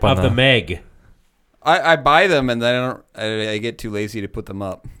picture put up on of the the- Meg. I buy them, and then I get too lazy to put them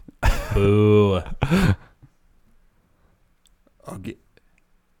up. Boo. I'll get.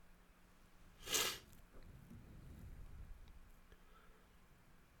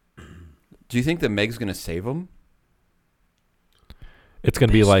 Do you think the Meg's gonna save them? it's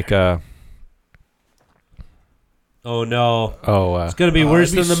gonna be like Oh, no. It's going to be Oh,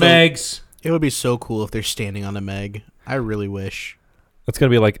 worse it'd than be the so- Megs. It would be so cool if they're standing on a Meg. I really wish. it's gonna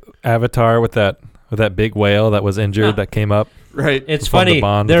be like Avatar with that big whale that was injured that came up. Right. It's Formed a funny.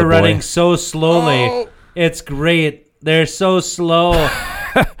 bond with They're the boy. running so slowly. Oh. It's great. They're so slow.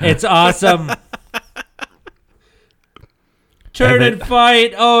 It's awesome. Turn And and then-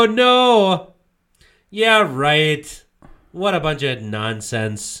 fight. Oh, no. Yeah, right. What a bunch of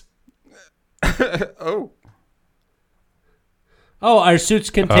nonsense. Oh. Oh, our suits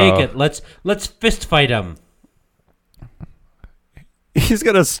can take it. Let's fist fight him. He's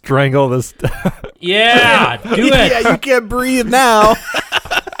gonna strangle this. Yeah, do it. Yeah, you can't breathe now.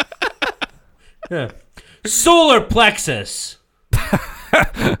 Solar plexus.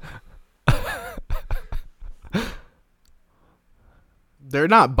 They're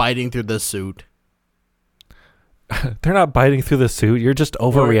not biting through the suit. They're not biting through the suit. You're just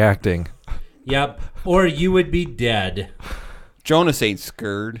overreacting. Yep. Or you would be dead. Jonas ain't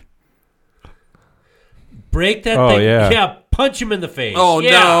scared. Break that Oh, thing. yeah. Punch him in the face. Oh,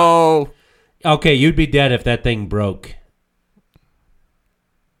 yeah. no. Okay, you'd be dead if that thing broke.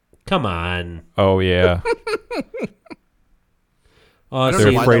 Come on. Oh yeah. Oh, don't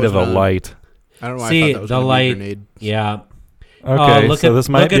They're know why afraid that of was the not- light. I don't know why See, I thought that was the gonna be a light. grenade. Yeah. Okay, look so at- this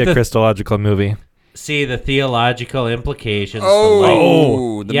might look be at a the- Christological movie. See the theological implications.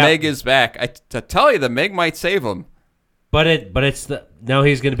 Oh, the Yep. Meg is back. I tell you, the Meg might save him. But it's the now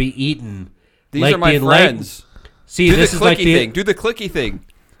he's going to be eaten. These Like are my the enlightened- friends. See, Do this the is clicky like the thing. Do the clicky thing.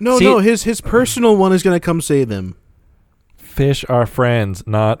 No, See- no, his personal one is gonna come save him. Fish are friends,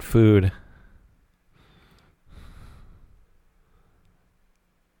 not food.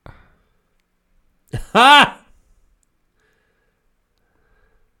 Ha!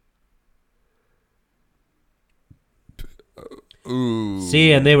 Ooh.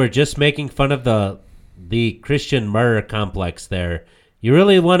 See, and they were just making fun of the Christian murder complex there. You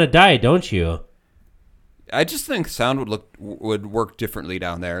really want to die, don't you? I just think sound would work differently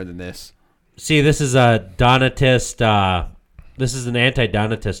down there than this. See, this is a Donatist. This is an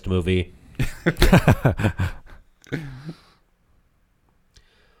anti-Donatist movie.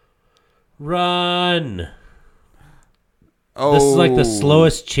 Run! Oh, This is like the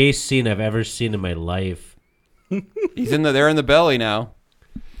slowest chase scene I've ever seen in my life. He's in the. They're in the belly now.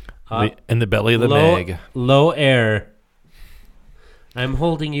 In the belly of the low, Meg. Low air. I'm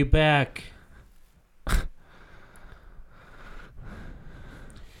holding you back.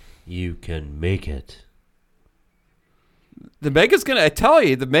 You can make it. The Meg is gonna. I tell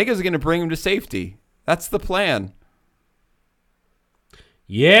you, the Meg is gonna bring him to safety. That's the plan.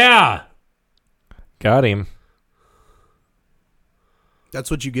 Yeah! Got him.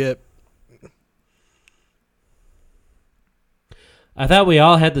 That's what you get. I thought we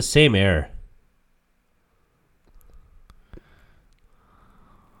all had the same air.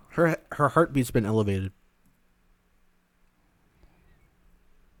 Her heartbeat's been elevated.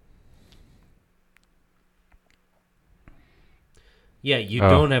 Yeah, you Oh.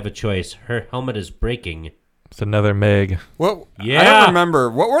 don't have a choice. Her helmet is breaking. It's another Meg. What? I Yeah. don't remember.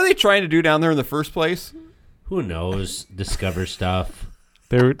 What were they trying to do down there in the first place? Who knows? Discover stuff.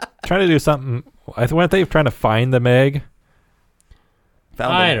 They were trying to do something. Weren't they trying to find the Meg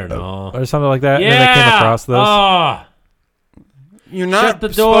Found I them. don't know. or something like that? Yeah! And then they came across this. Oh, You're not Shut the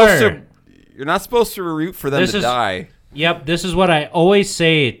door. You're not supposed to root for them This to is- die. yep. This is what I always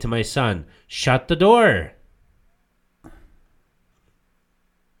say to my son. Shut the door.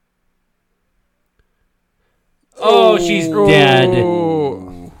 Oh, she's dead.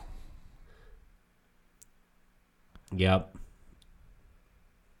 Oh. Yep.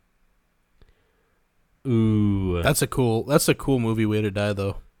 Ooh. That's a cool movie way to die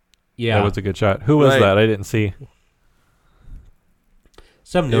though. Yeah. That was a good shot. Who was Right. that? I didn't see.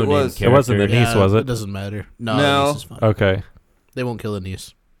 Some no-name was- character. It wasn't the niece, was It it? doesn't matter. No, No. the niece is fine. Okay. They won't kill the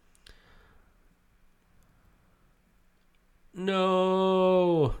niece.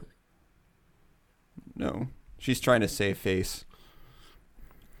 No. No, she's trying to save face.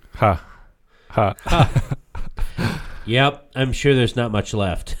 Ha. Ha. Yep. I'm sure there's not much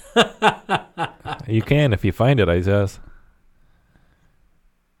left. You can if you find it, I guess.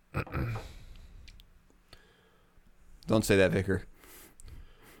 Don't say that, Vicar.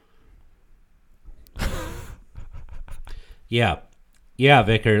 Yeah. Yeah,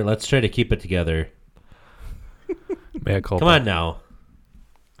 Vicar. Let's try to keep it together. Mea culpa. Come on now.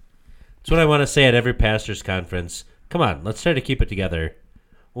 That's what I want to say at every pastor's conference. Come on, let's try to keep it together.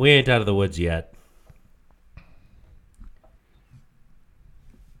 We ain't out of the woods yet.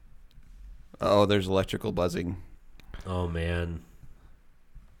 Oh, there's electrical buzzing. Oh, man.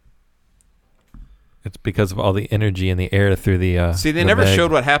 It's because of all the energy in the air through the. See, they the never Meg.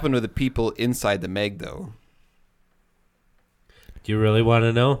 showed what happened with the people inside the Meg, though. Do you really want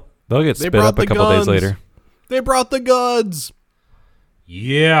to know? They'll get They spit brought up a the couple days guns. later. They brought the guns.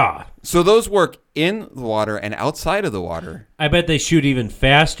 Yeah. So those work in the water and outside of the water. I bet they shoot even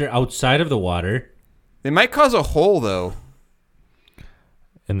faster outside of the water. They might cause a hole, though.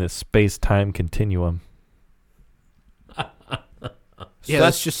 In this space-time continuum. So Yeah,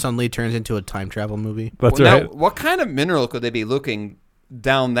 that's this just suddenly turns into a time travel movie. That's well, right. Now, what kind of mineral could they be looking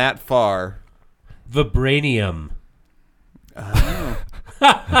down that far? Vibranium.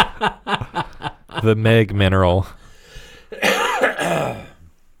 The Meg mineral.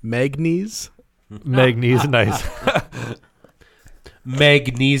 Manganese? Magnesium, nice.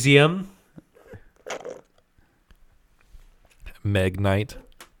 Magnesium. Magnite.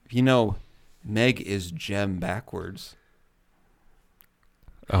 You know, Meg is gem backwards.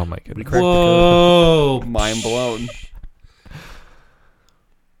 Oh my goodness. Whoa. Mind blown.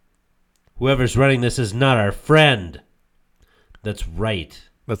 Whoever's running this is not our friend. That's right.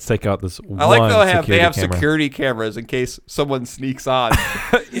 Let's take out this I like one though they security have camera. security cameras in case someone sneaks on.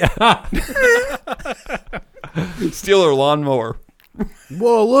 Steal her lawnmower.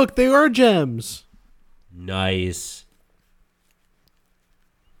 Whoa, look, they are gems. Nice.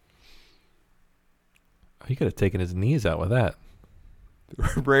 He could have taken his knees out with that.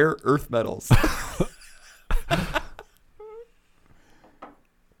 Rare earth metals.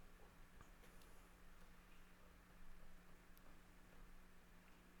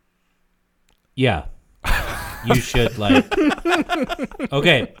 Yeah. You should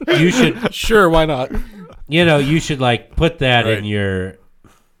okay, you should Sure, why not? you should put that in Right. your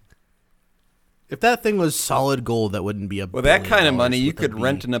If that thing was solid gold, that wouldn't be a With that kind of money, you with a could B.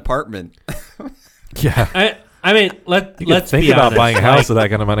 rent an apartment. Yeah. I mean, You could let's think be about honest. buying a house with that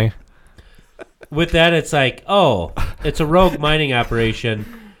kind of money. With that, it's it's a rogue mining operation.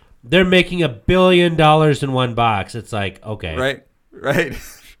 They're making $1 billion in one box. It's okay. Right? Right.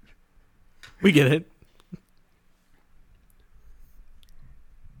 We get it.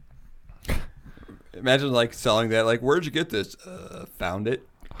 Imagine selling that. Where'd you get this? Found it.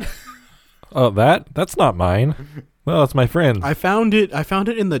 Oh, that's not mine. Well, that's my friend. I found it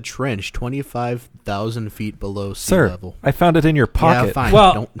in the trench, 25,000 feet below sea Sir, level. I found it in your pocket. Yeah, fine.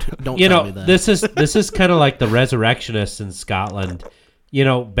 Well, don't tell me that. this is kind of like the resurrectionists in Scotland.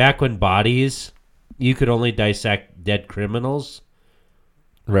 Back when bodies, you could only dissect dead criminals,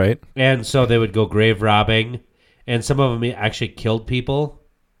 Right. and so they would go grave robbing, and some of them actually killed people.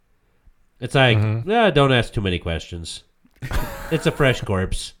 It's don't ask too many questions. It's a fresh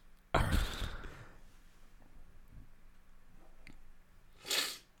corpse.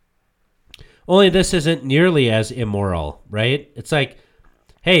 Only this isn't nearly as immoral, right? It's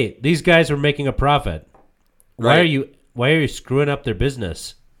hey, these guys are making a profit. Why Right. are you screwing up their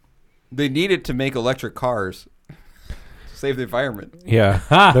business? They need it to make electric cars. Save the environment. Yeah.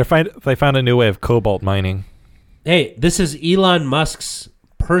 Ha! They found a new way of cobalt mining. Hey, this is Elon Musk's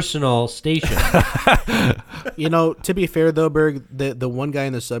personal station. To be fair though, Berg, the one guy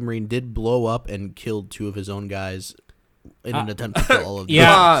in the submarine did blow up and killed two of his own guys in an attempt to kill all of them.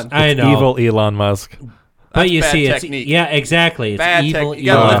 Yeah, on. I know. Evil Elon Musk. but That's you bad see, technique. exactly. It's Bad evil. tech. You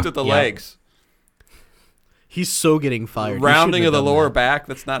gotta Elon. lift with the Yeah. legs. He's so getting fired. He Rounding shouldn't of the have done lower that. back.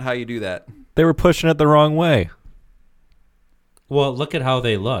 That's not how you do that. They were pushing it the wrong way. Well, look at how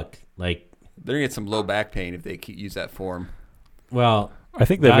they look. They're gonna get some low back pain if they use that form. Well, I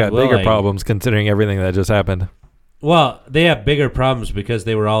think they've God got bigger willing. problems considering everything that just happened. they have bigger problems because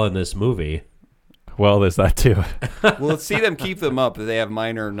they were all in this movie. Well, there's that too. Well, let's see them keep them up if they have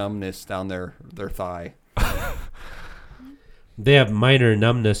minor numbness down their thigh. They have minor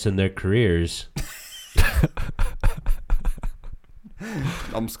numbness in their careers.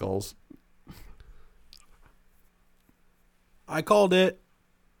 Numbskulls. I called it.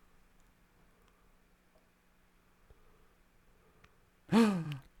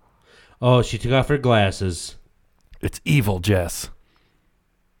 Oh, she took off her glasses. It's evil, Jess.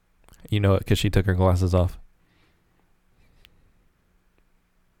 You know it because she took her glasses off.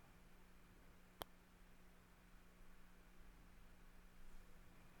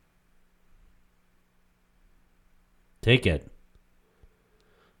 Take it.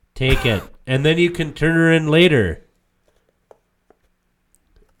 Take it. And then you can turn her in later.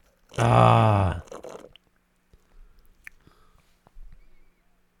 Ah.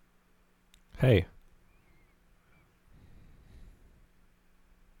 Hey.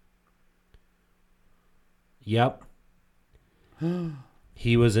 Yep.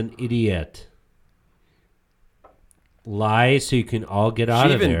 He was an idiot. Lie so you can all get out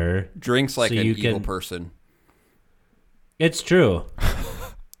She of even there. drinks like So an you evil can- person. It's true.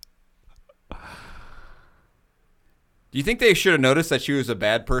 Do you think they should have noticed that she was a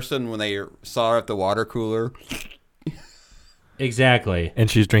bad person when they saw her at the water cooler? Exactly. And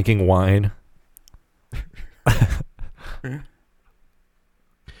she's drinking wine.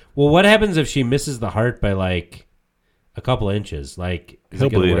 Well, what happens if she misses the heart by a couple inches? Is He'll it gonna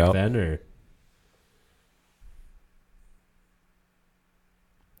bleed work out. then, or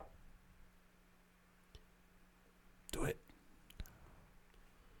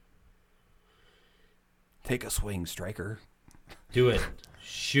Take a swing, striker. Do it.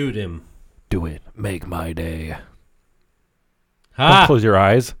 Shoot him. Do it. Make my day. Don't Ha! close your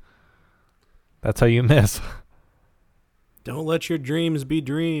eyes. That's how you miss. Don't let your dreams be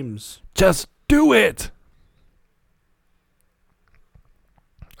dreams. Just do it.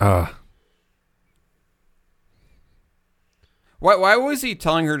 Why was he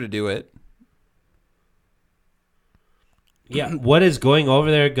telling her to do it? Yeah, what is going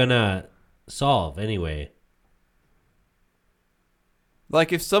over there gonna solve anyway?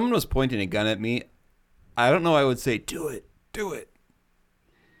 Like, if someone was pointing a gun at me, I don't know. I would say, "Do it, do it."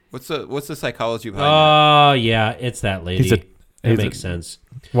 What's the psychology behind Oh, yeah, it's that lady. He's a- That he's makes a- sense.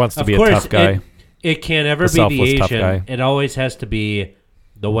 Wants to Of be course, a tough guy. It can't ever A be the selfless tough Asian. guy. It always has to be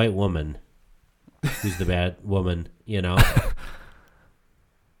the white woman who's the bad woman, you know?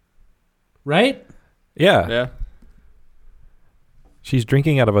 Right? Yeah. Yeah. She's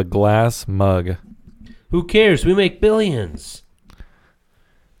drinking out of a glass mug. Who cares? We make billions.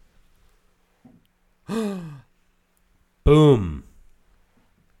 Boom.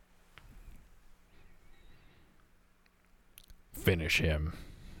 Finish him.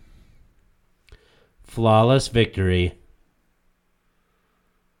 Flawless victory.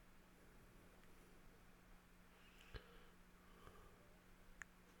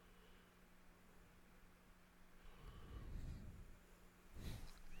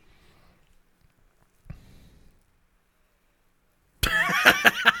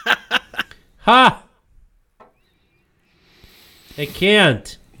 Ha! It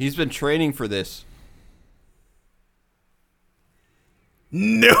can't. He's been training for this.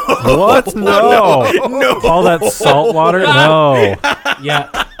 No. What? No. No. All that salt water? No. Yeah.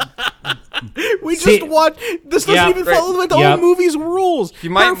 We See- just watched. This doesn't Yeah, even right. follow the Yeah. whole movie's rules.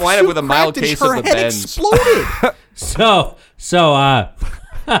 You might Her wind up suit with a mild cracked and taste of her the head bends. exploded.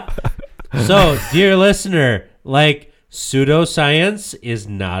 So, dear listener, like, pseudoscience is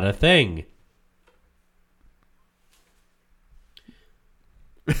not a thing.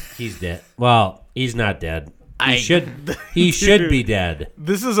 He's dead. Well, he's not dead. He should be dead.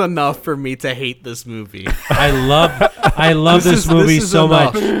 This is enough for me to hate this movie. I love this movie so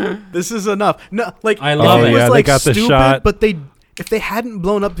enough. much. This is enough. No, like I love if it. was Yeah, they like got the stupid, shot. but if they hadn't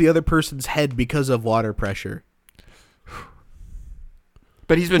blown up the other person's head because of water pressure.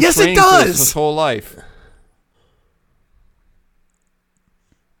 But he's been Yes, it training for does! this his whole life.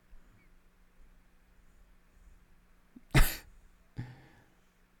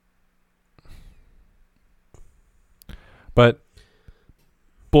 But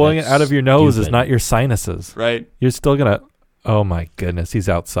blowing it That's out of your nose is stupid. not your sinuses. Right? You're still going to... Oh, my goodness. He's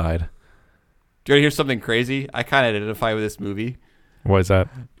outside. Do you want to hear something crazy? I kind of identify with this movie. What is that?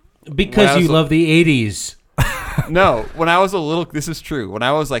 Because Well, you so- love the 80s. No, when I was a little, this is true. When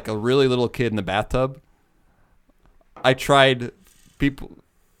I was like a really little kid in the bathtub, I tried people.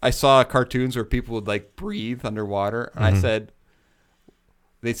 I saw cartoons where people would like breathe underwater, and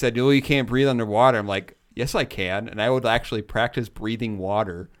they said, "No, you can't breathe underwater." I'm like, "Yes, I can," and I would actually practice breathing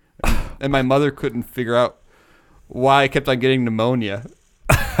water, and my mother couldn't figure out why I kept on getting pneumonia.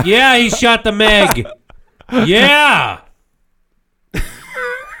 Yeah, he shot the Meg. Yeah.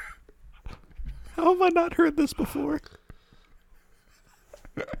 How have I not heard this before?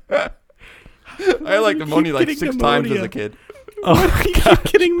 I had like pneumonia like getting 6 times as pneumonia? a kid. I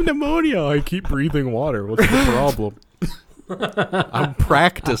keep getting pneumonia. I keep breathing water. What's the problem? I'm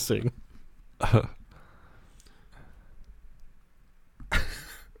practicing.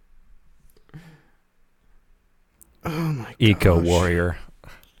 Oh my Eco gosh. warrior.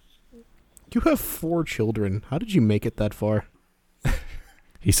 You have 4 children. How did you make it that far?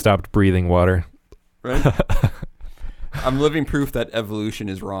 He stopped breathing water. Right? I'm living proof that evolution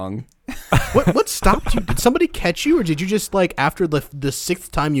is wrong. What stopped you? Did somebody catch you, or did you just like after the 6th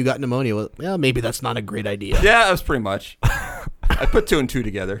time you got pneumonia? Well, maybe that's not a great idea. Yeah, that was pretty much. I put 2 and 2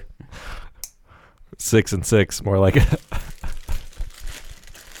 together. 6 and 6, more like it.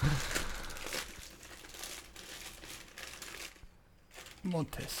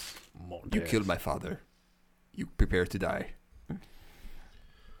 Montes, you killed my father. You prepare to die.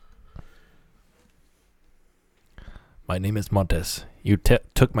 My name is Montes. You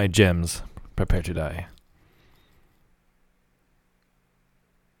took my gems. Prepare to die.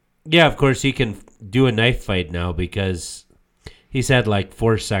 Yeah, of course he can do a knife fight now because he's had like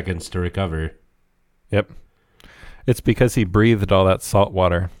 4 seconds to recover. Yep. It's because he breathed all that salt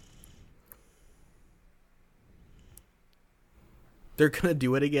water. They're gonna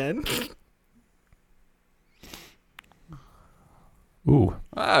do it again. Ooh.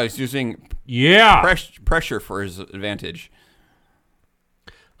 Ah, he's using Yeah. pressure for his advantage.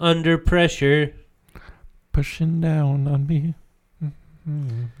 Under pressure. pushing down on me.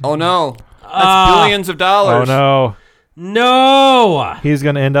 Oh no, that's Ah. billions of dollars. Oh no, No. he's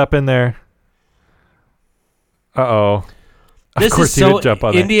gonna end up in there. Of This course is he so would jump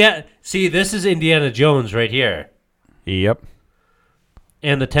on Indiana. See, this is Indiana Jones right here, there. Yep.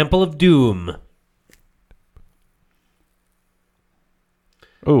 and the Temple of Doom.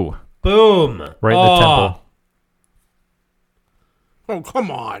 Ooh, Boom. right in the temple. Oh, come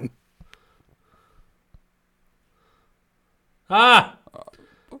on. Ah.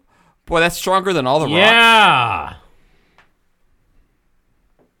 Boy, that's stronger than all the rocks. Yeah.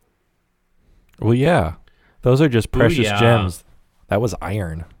 Well, yeah. Those are just precious Booyah. gems. That was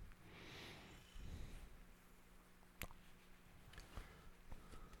iron.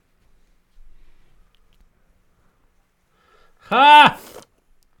 Ha.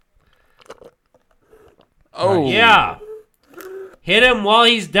 Oh Yeah. Hit him while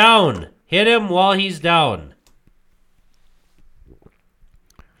he's down. Hit him while he's down.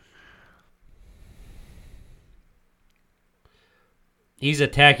 He's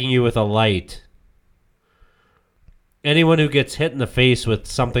attacking you with a light. Anyone who gets hit in the face with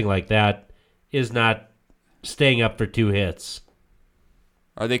something like that is not staying up for 2 hits.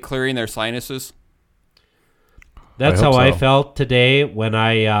 Are they clearing their sinuses? That's I how hope I so. felt today when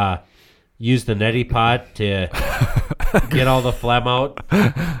I used the neti pot to get all the phlegm out.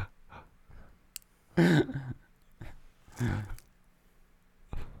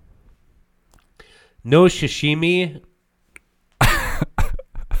 No sashimi.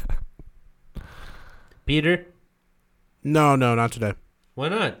 Peter, No, not today. why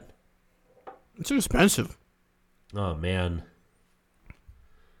not? It's too expensive. Oh man.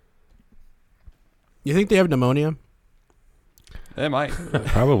 You think they have pneumonia? They might.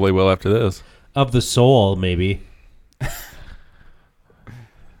 Probably will after this. Of the soul, maybe.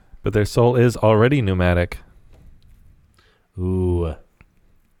 But their soul is already pneumatic. Ooh.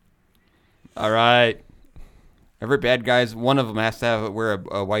 All right. Every bad guy's one of them has to wear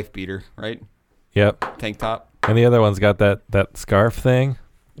a wife beater, right? Yep. Tank top. And the other one's got that scarf thing.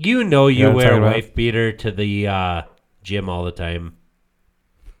 You know You you know what I'm wear a talking about? wife beater to the gym all the time.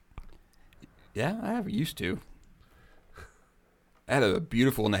 Yeah, I have used to. I had a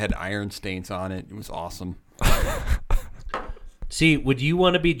beautiful one that had iron stains on it. It was awesome. See, would you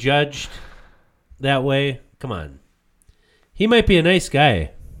want to be judged that way? Come on. He might be a nice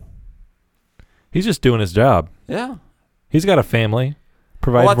guy. He's just doing his job. Yeah. He's got a family.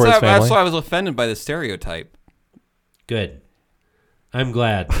 Provide Well, for his family. that's why I was offended by the stereotype. Good. I'm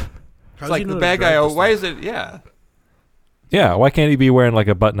glad. It's like the bad guy. Why is it? Yeah. Yeah, why can't he be wearing like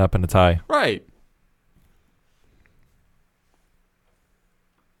a button up and a tie? Right.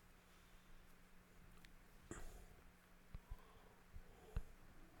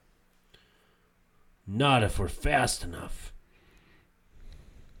 Not if we're fast enough.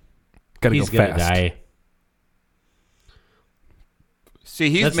 Gotta He's go gonna fast. die. See,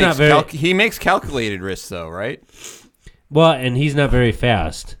 he That's makes not very- he makes calculated risks, though, right? Well, and he's not very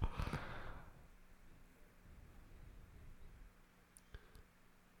fast.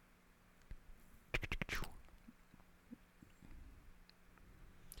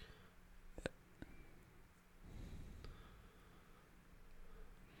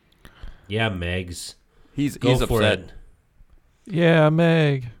 Yeah, Megs. He's Go for upset. it. Yeah,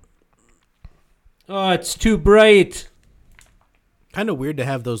 Meg. Oh, it's too bright. Kind of weird to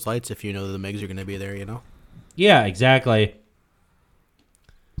have those lights if you know the Megs are going to be there, you know? Yeah, exactly.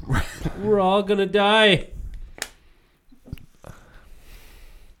 We're all gonna die.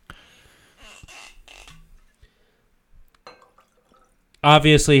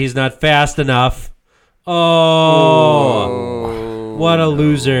 Obviously, he's not fast enough. Oh, what a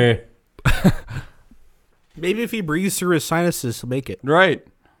loser. Maybe if he breathes through his sinuses, he'll make it. Right.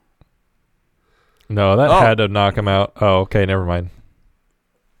 No, that Oh. had to knock him out. Oh, okay, never mind.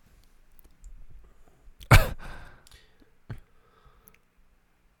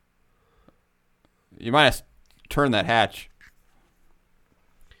 You might have turned that hatch.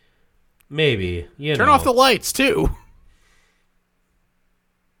 Maybe. You Turn know. off the lights, too.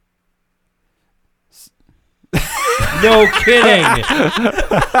 No kidding.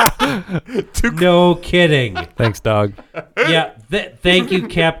 No kidding. Thanks, dog. Yeah. Thank you,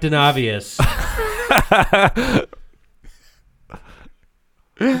 Captain Obvious.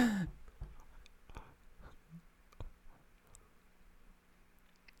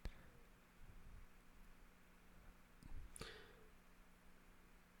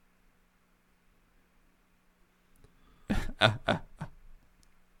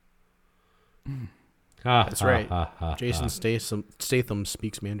 That's right. Jason Statham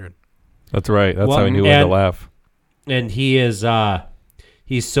speaks Mandarin. That's right. That's Well, how he knew when to and- laugh. And he is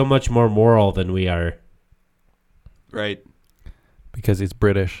he's so much more moral than we are. Right. Because he's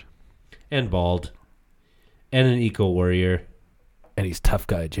British. And bald. And an eco warrior. And he's tough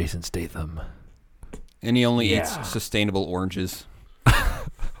guy Jason Statham. And he only Yeah. eats sustainable oranges.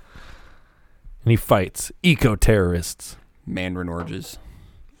 And he fights eco-terrorists. Mandarin oranges.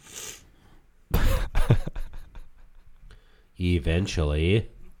 Eventually.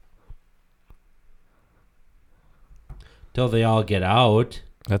 Till they all get out.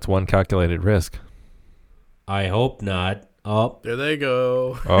 That's one calculated risk. I hope not. Oh. There they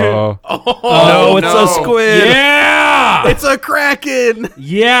go. Oh. Oh, no, it's no. a squid. Yeah! It's a kraken.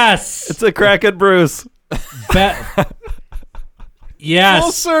 Yes! It's a Kraken, Bruce. Full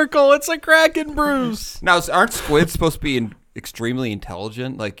yes. circle. It's a kraken, Bruce. Now, aren't squids supposed to be extremely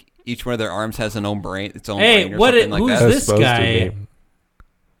intelligent? Like each one of their arms has its own brain Hey, or what something it- like who's that. That's this supposed to guy? be.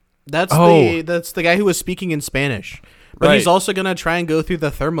 That's the guy who was speaking in Spanish. But he's Right. also gonna try and go through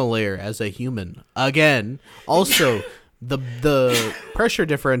the thermal layer as a human again. Also, the pressure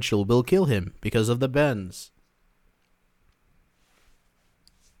differential will kill him because of the bends.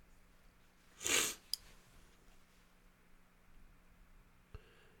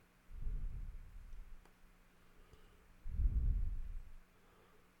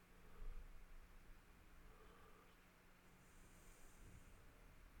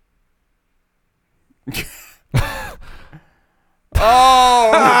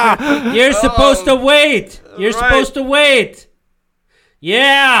 Oh, You're supposed to wait. You're right. supposed to wait.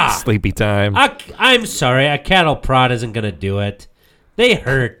 Yeah. Sleepy time. I'm sorry. A cattle prod isn't going to do it. They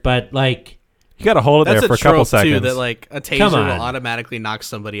hurt, but like, You got to hold it That's there for a a couple trope seconds. too. That like a taser Come will on. automatically knock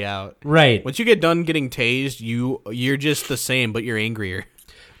somebody out. right. Once you get done getting tased, you're just the same, but you're angrier.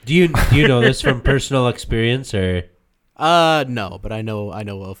 Do you know this from personal experience or? No, but I know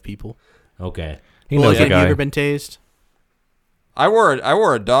of people. Okay. he knows a have you guy. ever been tased? I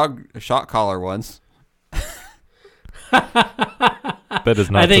wore a dog shot collar once. That does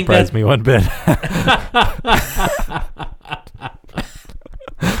I not think surprise that- me one bit.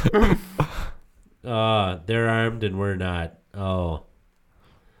 They're armed and we're not. Oh,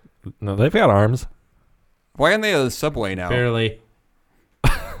 No, they've got arms. Why aren't they at the subway now? barely.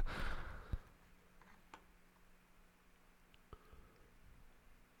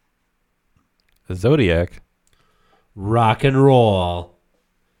 The Zodiac. Rock and roll.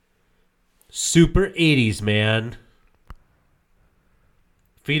 Super 80s, man.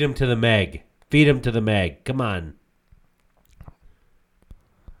 Feed him to the Meg. Feed him to the Meg. Come on.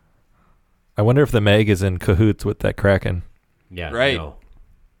 I wonder if the Meg is in cahoots with that Kraken. Yeah. Right. No.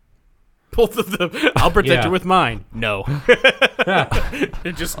 Both of them. I'll protect Yeah. her with mine. No.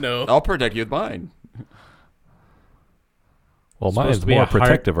 Just no. I'll protect you with mine. Well, Supposed mine's to be more a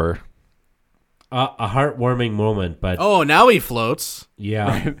heart- protectiver. A heartwarming moment, but Oh, now he floats.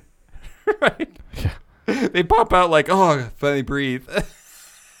 yeah. Right. They pop out like, oh, finally breathe.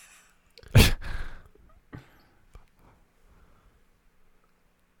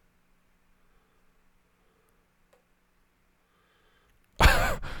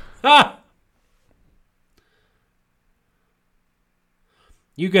 Ha!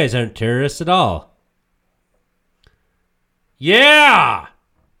 You guys aren't terrorists at all. Yeah.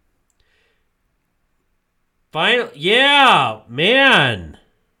 Yeah, man.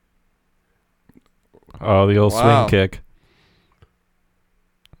 Oh, the old Wow. swing kick.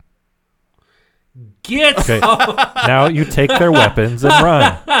 Get Okay. Now you take their weapons and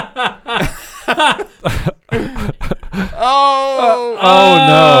run. Oh,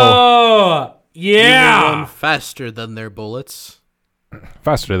 Oh, You will yeah. run faster than their bullets.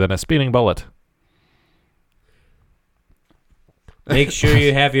 Faster than a speeding bullet. Make sure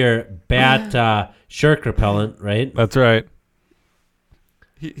you have your bat shark repellent, right? That's right.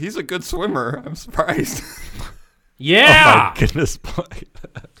 he's a good swimmer. I'm surprised. Yeah. Oh my goodness. Boy.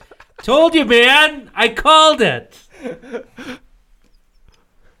 Told you, man. I called it.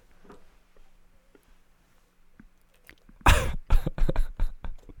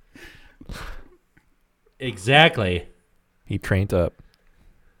 Exactly. He trained up.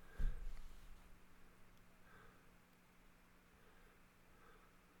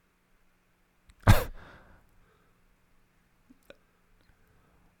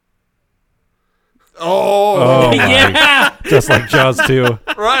 Oh, Oh, my. Yeah. Just like Jaws 2.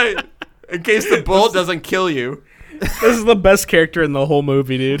 right. In case the bullet doesn't kill you. This is the best character in the whole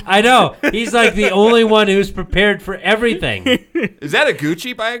movie, dude. I know. He's like the only one who's prepared for everything. Is that a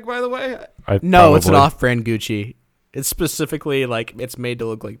Gucci bag, by the way? No, it's an Probably. off-brand Gucci. It's specifically like it's made to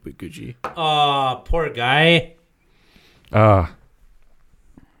look like Gucci. Oh, poor guy.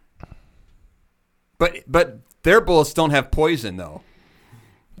 But their bullets don't have poison though.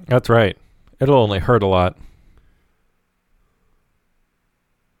 That's right. It'll only hurt a lot.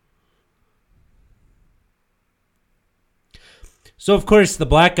 So, of course, the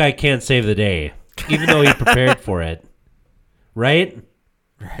black guy can't save the day, even though he prepared for it. Right?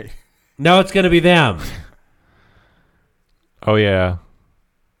 Right. Now it's going to be them. Oh yeah.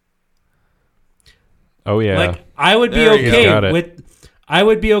 Oh yeah. Like, I would be There you go. Got it.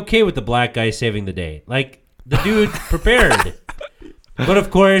 with the black guy saving the day. Like, the dude prepared. But,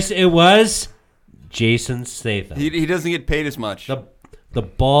 of course, it was Jason Statham. He doesn't get paid as much. The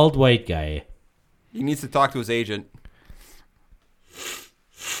bald white guy. He needs to talk to his agent.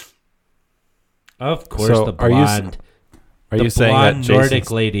 Of course, So, the are you s- blonde. Are the you saying that blonde Jason's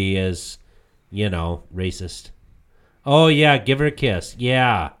Nordic lady is, racist? Oh yeah, give her a kiss.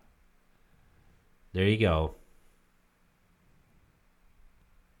 Yeah. There you go.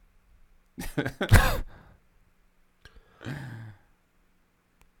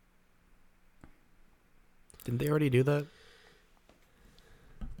 Didn't they already do that?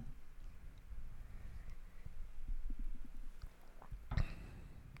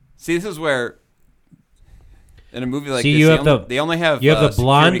 See, this is where in a movie like See, this, you they, have only, the- they only have You have the security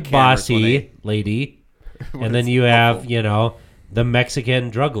blonde cameras when bossy they- lady, when and then it's you have, awful. the Mexican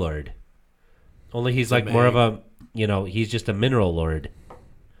drug lord. Only he's like more of a, he's just a mineral lord.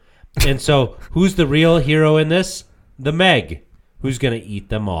 And so, who's the real hero in this? The Meg, who's going to eat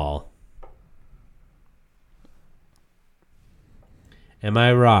them all. Am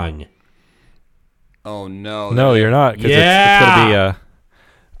I wrong? Oh no! No, you're not. 'Cause Yeah!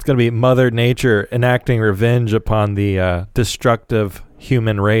 it's gonna be Mother Nature enacting revenge upon the destructive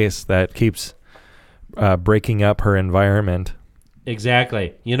human race that keeps breaking up her environment.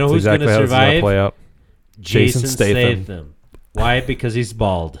 Exactly. You know That's who's exactly going how to this is gonna survive? play out. Jason Jason Statham. Statham. Why? Because he's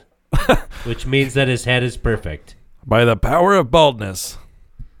bald. Which means that his head is perfect. By the power of baldness.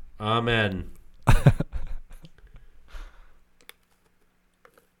 Amen.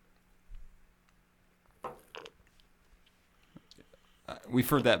 We've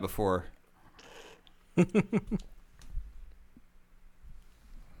heard that before. I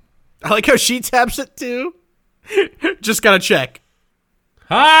like how she taps it too. Just gotta check.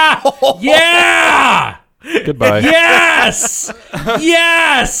 Ah! Yeah! Goodbye. Yes!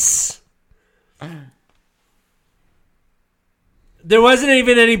 Yes! There wasn't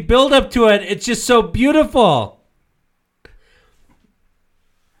even any build up to it. It's just so beautiful.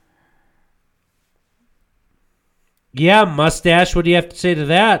 Yeah, mustache. What do you have to say to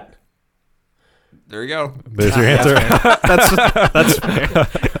that? There you go. There's your answer. That's fair.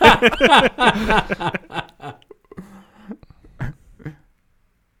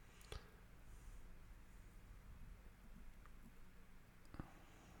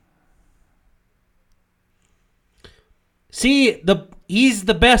 See, he's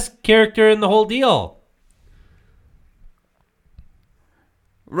the best character in the whole deal.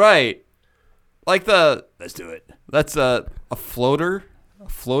 Right. Like let's do it. That's a floater, a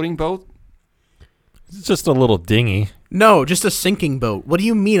floating boat. It's just a little dinghy. No, just a sinking boat. What do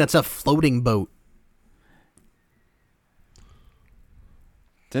you mean it's a floating boat?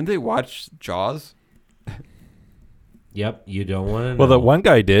 Didn't they watch Jaws? Yep, you don't want to know. Well, the one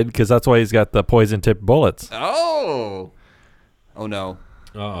guy did because that's why he's got the poison-tipped bullets. Oh. Oh no.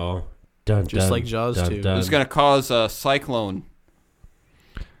 Uh-oh. Dun, Just dun, like Jaws dun, 2. dun. It's gonna cause a cyclone.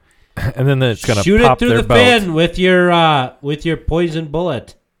 And then it's going to Shoot pop it through their the boat. fin with your poison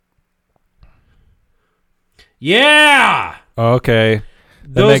bullet. Yeah! Okay.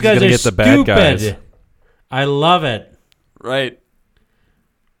 Then Those Meg's guys gonna are get the bad stupid. guys. I love it. Right.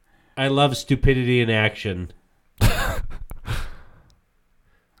 I love stupidity in action.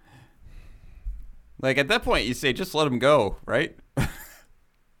 Like at that point, you say, just let them go, right?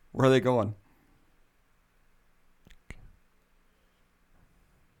 Where are they going?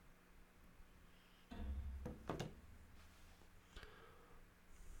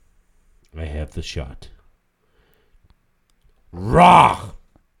 I have the shot. Raw!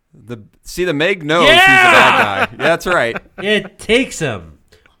 The Meg knows he's the bad guy. Yeah, that's right. It takes him.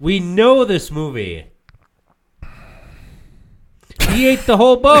 We know this movie. He ate the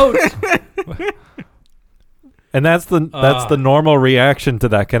whole boat. And that's the normal reaction to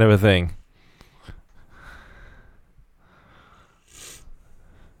that kind of a thing.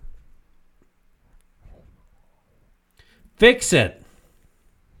 Fix it.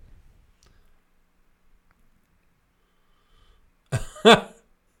 A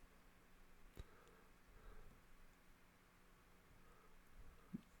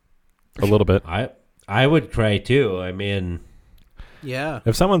little bit. I would cry too. I mean, Yeah.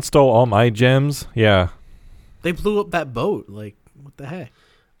 If someone stole all my gems, yeah. They blew up that boat. Like, what the heck?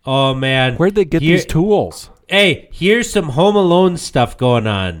 Oh man, Where'd they get these tools? Hey, here's some Home Alone stuff going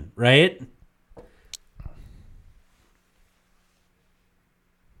on, right?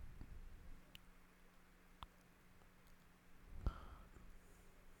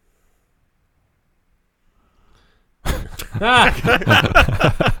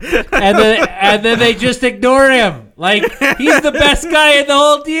 and then they just ignore him. Like, he's the best guy in the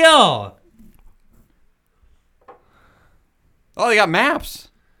whole deal. Oh, they got maps.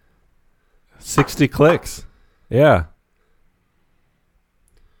 60 clicks. Yeah.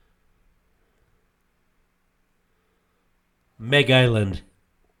 Meg Island.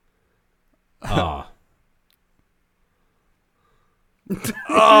 Oh. Oh,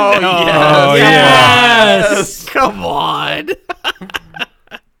 Oh, Yes! Come on.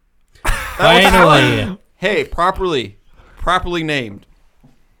 Finally. Hey, properly named.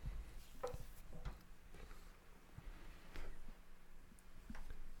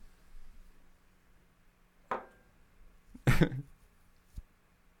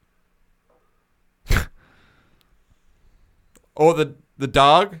 Oh, the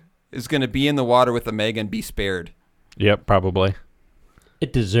dog is going to be in the water with the Meg and be spared. Yep, probably.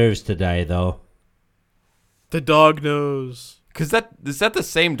 It deserves to die, though. The dog knows. Because is that the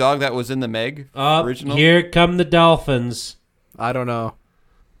same dog that was in the Meg original? Here come the dolphins. I don't know.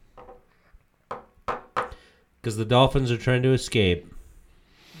 Because the dolphins are trying to escape.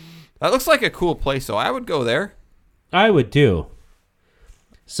 That looks like a cool place, so I would go there. I would too.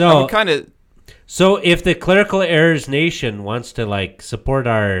 I So, would kind of... so if the Clerical Errors Nation wants to like support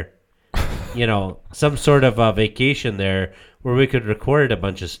our, some sort of vacation there where we could record a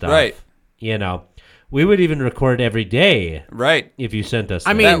bunch of stuff, Right. We would even record every day Right. if you sent us.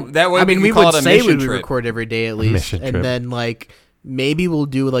 I there. mean, That way we can we call would it a say we mission would trip. record every day at least, Mission and trip. then like maybe we'll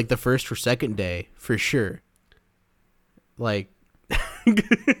do like the first or second day for sure. Like,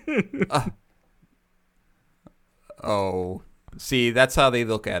 Oh. See, that's how they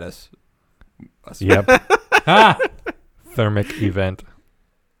look at us. Yep. Ha! Thermic event.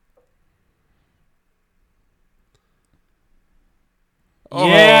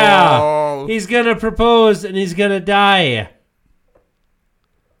 Yeah, Oh. he's gonna propose and he's gonna die.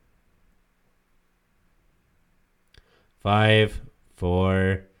 5,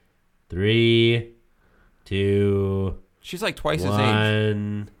 4, 3, 2, She's like twice his age.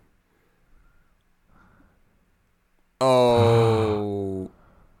 1. Oh.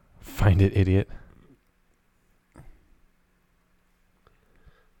 Find it, idiot.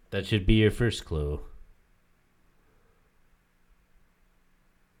 That should be your first clue.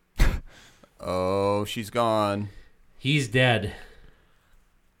 Oh, she's gone. He's dead.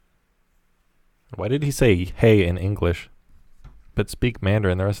 Why did he say hey in English, but speak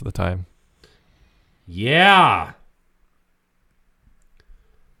Mandarin the rest of the time? Yeah.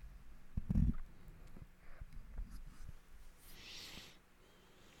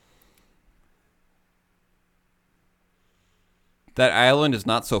 That island is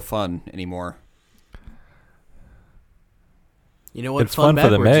not so fun anymore. you know what? It's fun for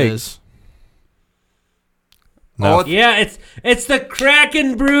the backwards Megs. is? No. Oh, Yeah, it's the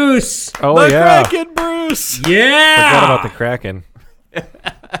Kraken Bruce. Oh, yeah. Kraken Bruce. Yeah. Forgot about the Kraken.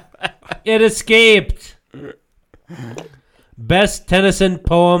 It escaped. Best Tennyson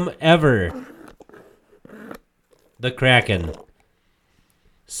poem ever. The Kraken.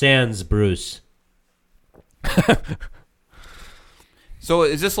 Sans Bruce. So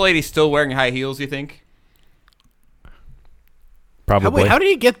is this lady still wearing high heels, you think? Probably. How did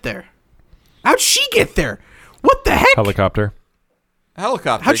he get there? How'd she get there? What the heck? Helicopter. A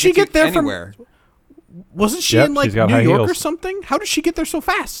helicopter. How'd she gets you get there from- anywhere? Wasn't she Yep, in like she's got New high York or heels. something? How did she get there so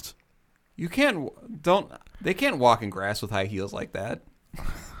fast? You can't... They can't walk in grass with high heels like that.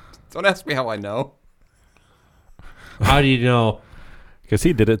 Don't ask me how I know. How do you know? Because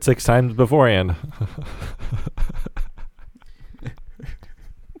he did it 6 times beforehand.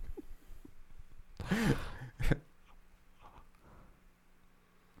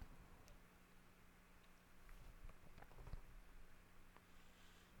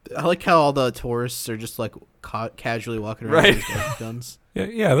 I like how all the tourists are just like casually walking around Right. with their guns.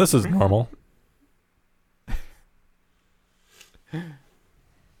 Yeah, this is normal.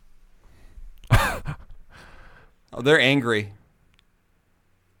 Oh, they're angry.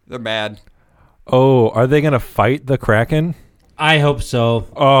 They're mad. Oh, are they going to fight the Kraken? I hope so.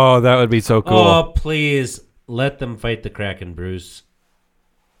 Oh, that would be so cool. Oh, please let them fight the Kraken, Bruce.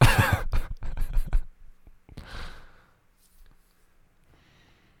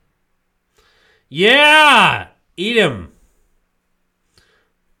 Yeah, eat him.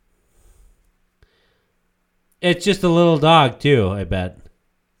 It's just a little dog too, I bet.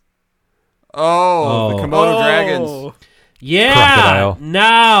 Oh, the Komodo dragons. Oh. Yeah. Crocodile.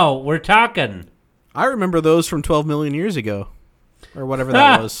 Now we're talking. I remember those from 12 million years ago, or whatever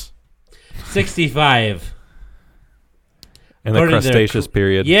that was. 65. In the According to their Cretaceous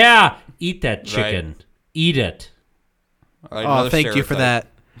period. Yeah. Eat that chicken. Eat it. All right, Oh, another thank you for stereotype. that.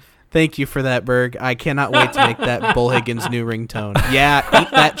 Thank you for that, Berg. I cannot wait to make that Bull Higgins' new ringtone. Yeah,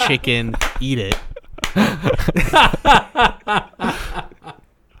 eat that chicken. Eat it.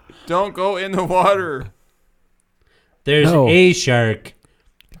 Don't go in the water. There's No. a shark.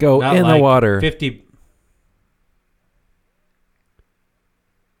 Go Not in the like water. 50.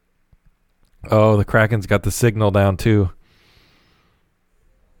 Oh, the Kraken's got the signal down too.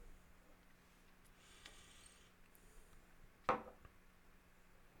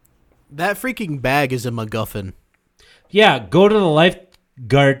 That freaking bag is a MacGuffin. Yeah, go to the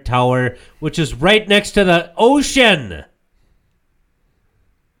lifeguard tower, which is right next to the ocean.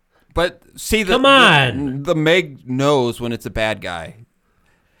 But see, Come on. the Meg knows when it's a bad guy.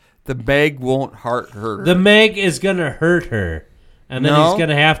 The Meg won't hurt her. The Meg is going to hurt her. And then No. he's going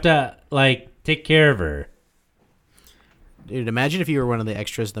to have to, take care of her. Dude, imagine if you were one of the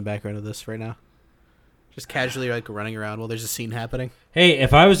extras in the background of this right now. Just casually, running around while there's a scene happening. Hey,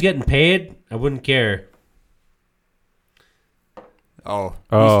 if I was getting paid, I wouldn't care. Oh,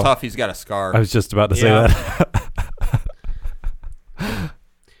 Oh. he's tough. He's got a scar. I was just about to say Yeah. that.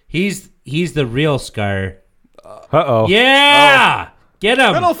 He's the real Scar. Uh-oh. Yeah! Get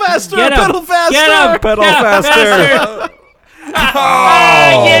him! Pedal faster! Get him! Pedal faster! Get him! Pedal Yeah, faster!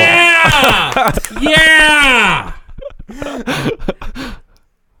 Ah, yeah! Yeah!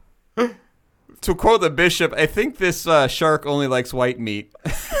 To quote the bishop, I think this shark only likes white meat.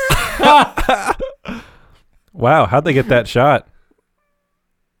 Wow, how'd they get that shot?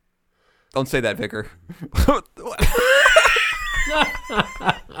 Don't say that, Vicar.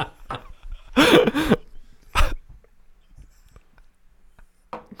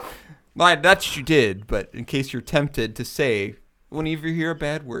 Not that you did, but in case you're tempted to say whenever you hear a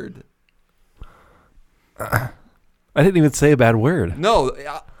bad word. I didn't even say a bad word. No,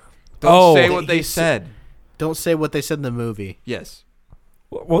 don't Oh. say what they He said. Don't say what they said in the movie. Yes.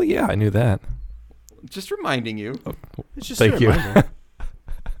 Well, yeah, I knew that. Just reminding you. It's just Thank a you. reminder.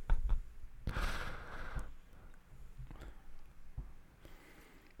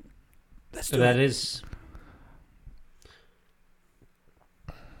 So that is...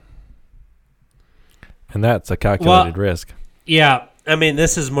 And that's a calculated Well- risk. Yeah, I mean,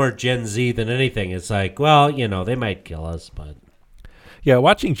 this is more Gen Z than anything. It's like, well, they might kill us, but... Yeah,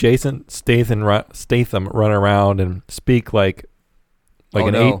 watching Jason Statham run around and speak like Oh,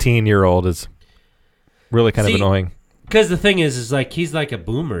 an no. 18-year-old is really kind See, of annoying. Because the thing is he's like a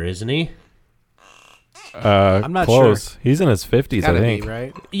boomer, isn't he? I'm not close. He's in his 50s, I Gotta think. be,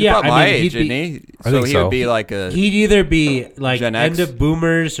 right? He's about my age, he'd isn't be, he? I So think he so. would be like a... he'd either be like Gen end X? of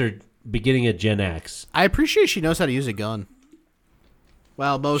boomers or beginning of Gen X. I appreciate she knows how to use a gun.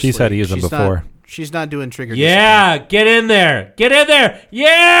 Well, mostly. She's had to use them She's before. She's not doing trigger. Yeah, get in there. Get in there.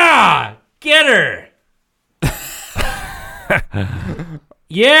 Yeah, get her.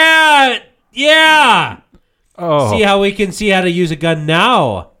 Yeah, yeah. Oh, See how we can see how to use a gun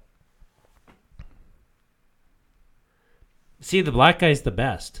now. See, the black guy's the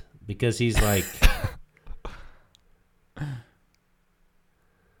best because he's like, The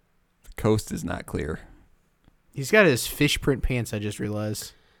coast is not clear. He's got his fish print pants. I just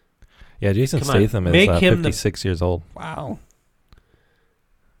realized. yeah, Jason Come on, Statham is make him the- 56 years old. Wow.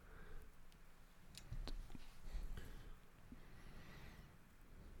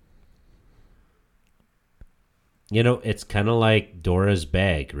 it's kind of like Dora's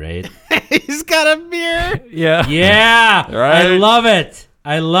bag, right? He's got a mirror. Yeah. Yeah, Right. I love it.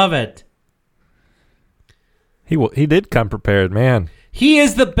 I love it. He did come prepared, man. He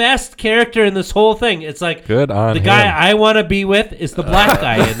is the best character in this whole thing. It's like Good on the him. guy I want to be with is the black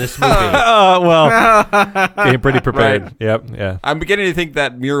guy in this movie. Well, being pretty prepared. Right. Yep, yeah. I'm beginning to think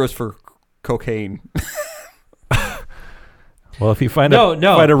that mirror was for cocaine. Well, if you find No,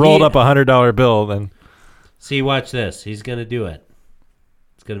 a rolled he- up $100 bill, then See, watch this. He's gonna do it.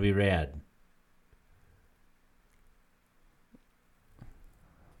 It's gonna be rad.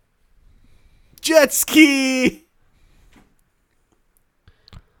 Jet ski.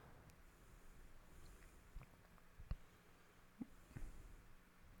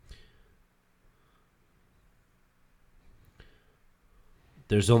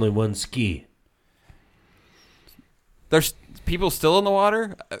 There's only one ski. There's people still in the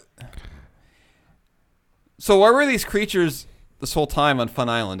water? So why were these creatures this whole time on Fun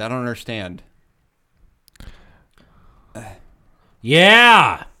Island? I don't understand.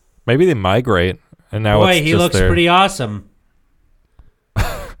 Yeah. Maybe they migrate, and now Boy, it's he just looks their- pretty awesome.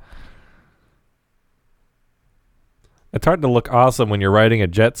 It's hard to look awesome when you're riding a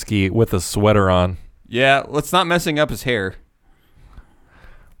jet ski with a sweater on. Yeah, let's not messing up his hair.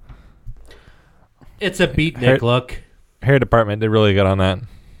 It's a beatnik Hair- look. Hair department did really good on that.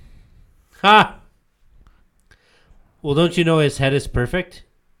 Ha! Well, don't you know his head is perfect?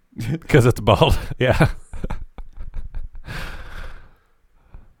 Because it's bald. Yeah.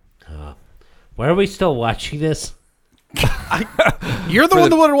 Why are we still watching this? You're the For one the-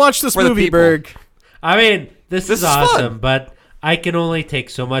 that wanted to watch this for the movie, people. Berg. I mean, this is is fun. awesome, but I can only take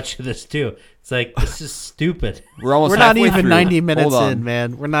so much of this too. It's like, this is stupid. We're almost We're not halfway even through. 90 minutes Hold on. in,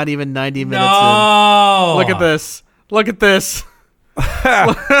 man. We're not even 90 minutes No! in. Look at this. Look at this. You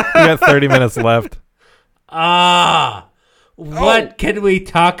got 30 minutes left. What can we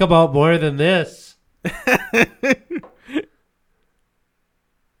talk about more than this?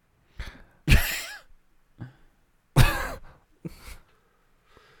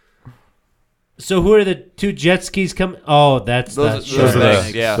 So who are the two jet skis coming? Oh, that's Those the are Those are the sharks.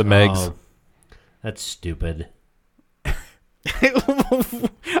 Megs, yeah. the Megs. Oh, that's stupid.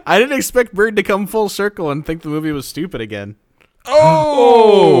 I didn't expect Bird to come full circle and think the movie was stupid again.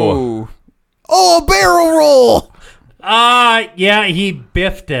 Oh! Oh, a barrel roll! Yeah, he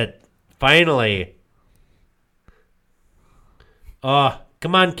biffed it. Finally. Oh,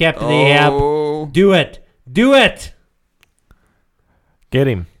 come on, Captain Ahab. Oh. Do it. Do it. Get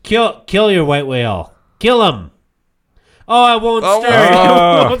him. Kill your white whale. Kill him. Oh, I won't Oh. start.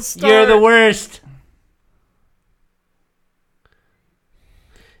 Oh. Don't start. You're the worst.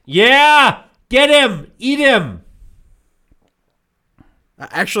 Yeah, get him. Eat him.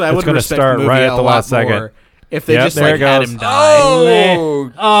 Actually, I It's would gonna respect start the movie right at a the lot last second. more if they Yep, just there like it had goes. him die.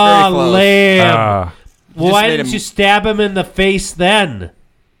 Oh! Oh, Very close. lame. Ah. Why made didn't him- you stab him in the face then?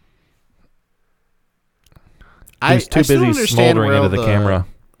 He's too I still busy understand smoldering where into the camera.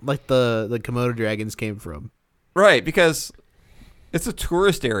 Like the Komodo dragons came from. Right, because it's a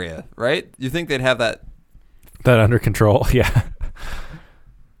tourist area, right? You think they'd have that? That under control. Yeah.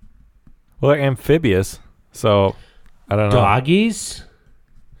 Well, they're amphibious, so I don't know. Doggies?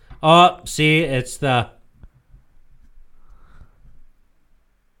 Oh, see, it's the...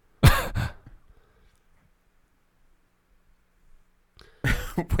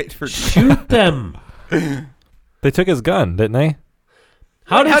 Wait for Shoot them. They took his gun, didn't they?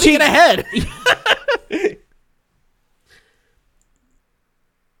 How did How'd she he get ahead?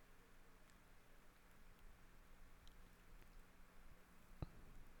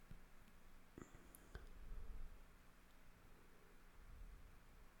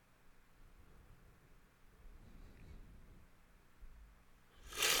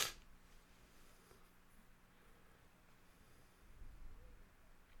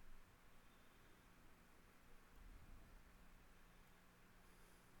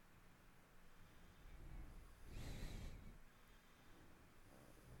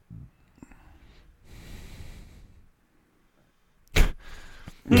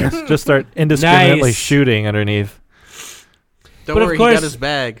 Just start indiscriminately Nice. shooting underneath. Don't But of worry, he course, got his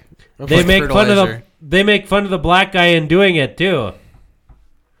bag. They make fun of the black guy in doing it too,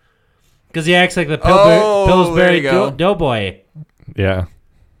 because he acts like the Oh, Pillsbury there you go. Doughboy. Yeah.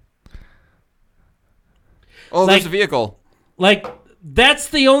 Oh, Like- there's a vehicle. Like, that's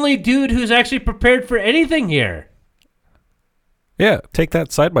the only dude who's actually prepared for anything here. Yeah, take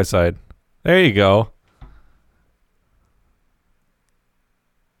that side by side. There you go.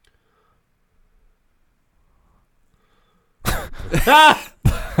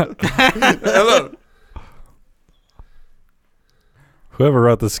 Hello. Whoever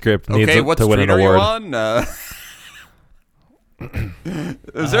wrote the script needs Okay, it what to win street an are you award. on?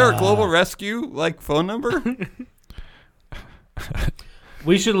 Is there a global rescue like phone number?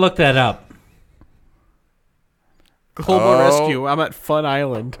 We should look that up. Global Oh. Rescue. I'm at Fun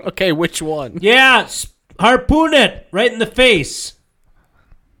Island. Okay, which one? Yeah, harpoon it right in the face.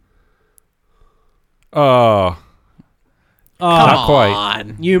 Oh, Oh, not quite.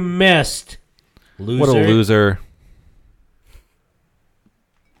 On. you missed, loser. What a loser.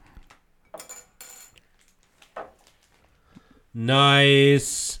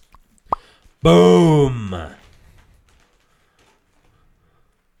 Nice. Boom.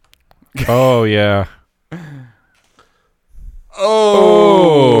 Oh, yeah. Oh,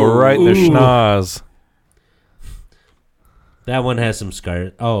 Oh, right in the Ooh. schnoz. That one has some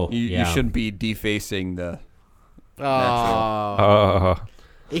scars. Oh, You yeah. shouldn't be defacing the. Oh. Oh.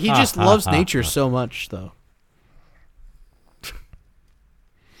 He just loves nature so much, though.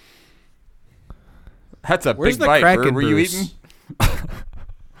 That's a Where's big the bite. Kraken, Were you Bruce? eating?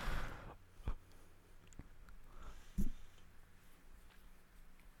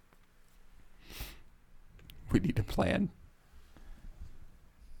 We need a plan.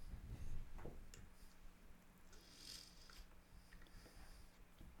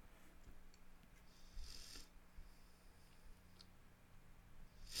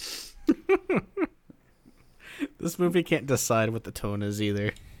 This movie can't decide what the tone is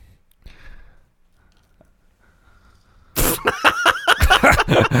either.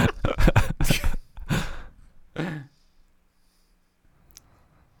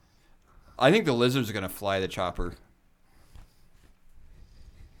 I think the lizards are gonna fly the chopper.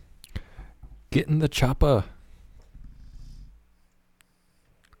 Get in the chopper.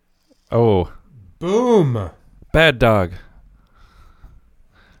 Oh, Boom. bad dog.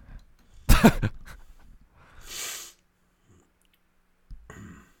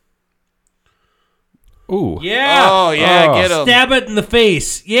 Ooh. Yeah. Oh yeah, Oh. get him. Stab it in the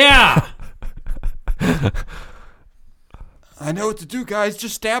face. Yeah. I know what to do, guys.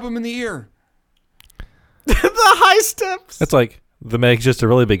 Just stab him in the ear. The high steps. That's like the Meg's just a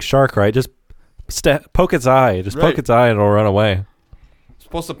really big shark, right? Just poke its eye. Just Right. poke its eye and it'll run away.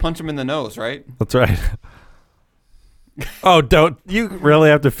 Supposed to punch him in the nose, right? That's right. Oh, don't. You really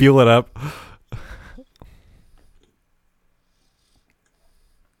have to fuel it up.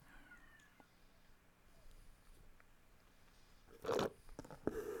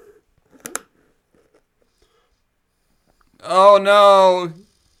 Oh no.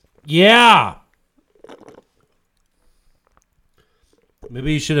 Yeah.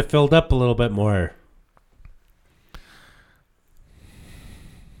 Maybe you should have filled up a little bit more.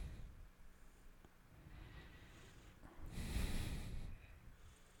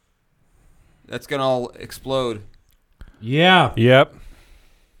 That's gonna all explode. Yeah. Yep.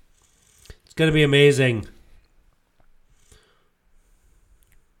 It's going to be amazing.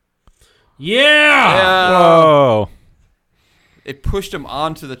 Yeah. Whoa. It pushed him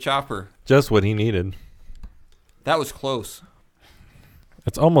onto the chopper. Just what he needed. That was close.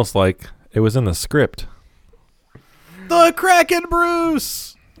 It's almost like it was in the script. The Kraken,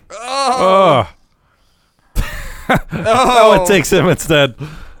 Bruce. Oh. Oh, Oh, it takes him instead.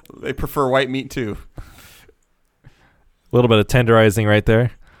 They prefer white meat too. A little bit of tenderizing right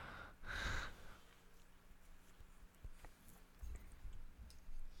there.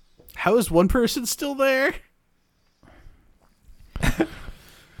 How is one person still there?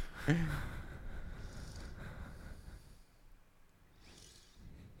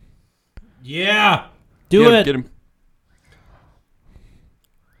 Yeah. Do Get him, it. Get him.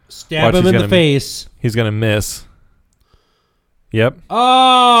 Stab Watch, him he's in the gonna- face. He's going to miss. Yep.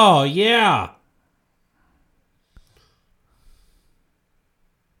 Oh, yeah.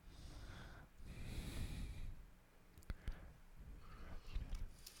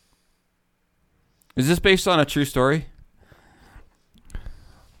 Is this based on a true story?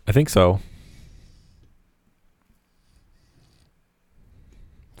 I think so.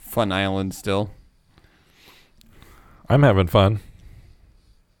 Fun Island still. I'm having fun.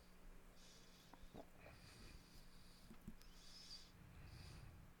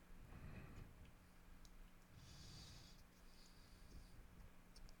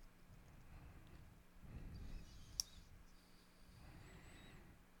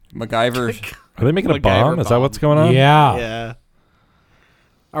 MacGyver. Are they making a MacGyver bomb? Is that bomb. what's going on? Yeah. Yeah.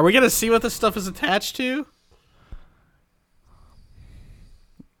 Are we gonna see what this stuff is attached to?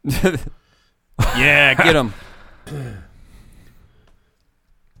 Yeah, get him.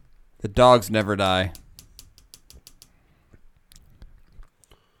 The dogs never die.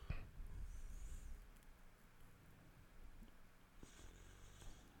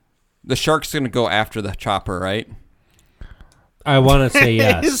 The shark's gonna go after the chopper, right? I want to say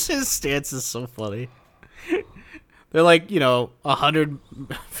yes. his stance is so funny. They're like, 100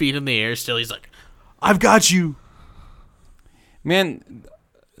 feet in the air still. He's like, I've got you. Man,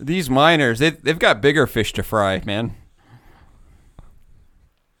 these miners, they've got bigger fish to fry, man.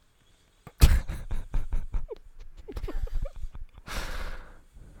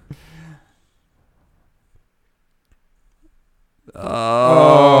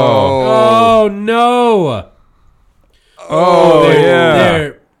 Oh, no. Oh,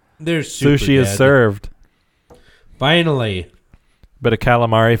 yeah. They're super Sushi is dead. served. Finally. Bit of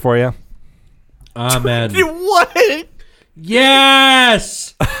calamari for you. Amen. What?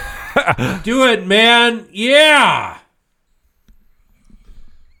 Yes. Do it, man. Yeah.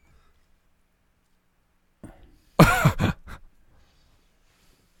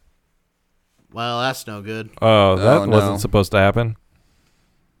 Well, that's no good. Oh, that Oh, no. wasn't supposed to happen.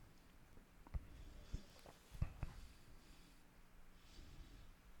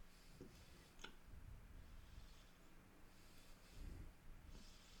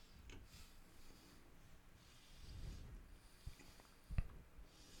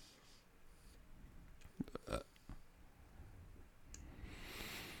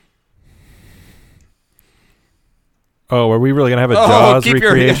 Oh, are we really gonna have a Oh, Jaws keep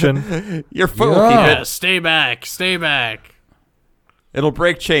recreation? Your foot will keep Yeah, it. stay back. Stay back. It'll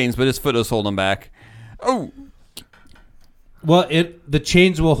break chains, but his foot is holding him back. Oh, Well, the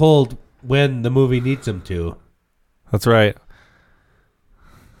chains will hold when the movie needs them to. That's right.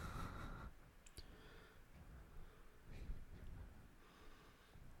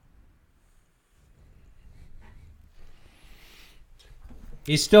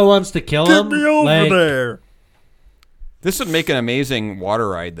 He still wants to kill him. there. this would make an amazing water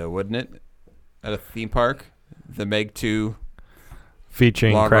ride, though, wouldn't it? At a theme park, the Meg 2.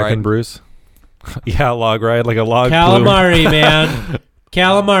 Featuring Log Kraken ride. Bruce. Yeah, log ride like a log. plume. Calamari, man.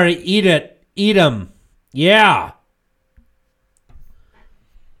 Calamari, eat it. Eat 'em. Yeah.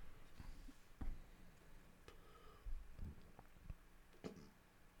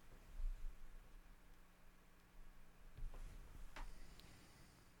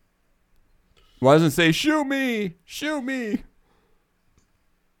 Why doesn't it say, shoot me? Shoot me.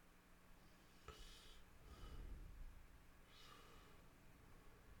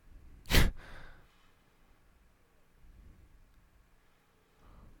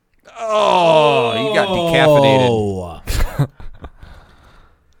 Oh, you got decaffeinated. Oh.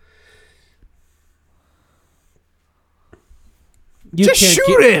 You Just can't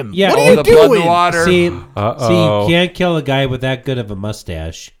shoot him. Yeah. What are Oh, you the blood in doing? the water. See, Uh-oh. you can't kill a guy with that good of a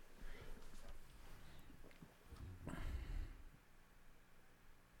mustache.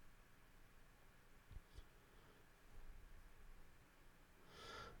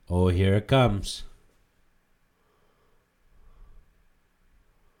 Oh, here it comes.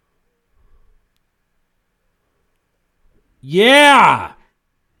 Yeah!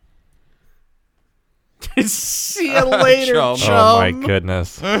 See you later, Chum. chum. Oh my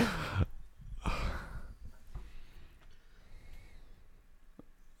goodness.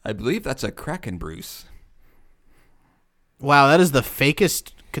 I believe that's a Kraken Bruce. Wow, that is the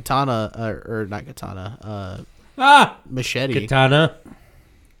fakest katana, or not katana, Ah! machete. Katana.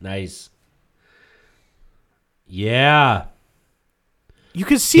 Nice. Yeah. You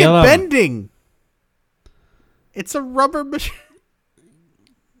can see Kill it 'em. bending. It's a rubber machete.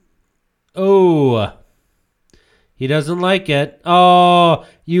 Oh. He doesn't like it. Oh,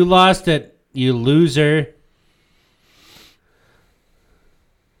 you lost it, you loser.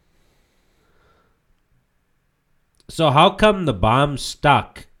 So how come the bomb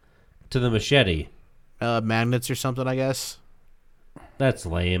stuck to the machete? Magnets or something, I guess. That's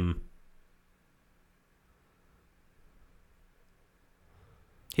lame.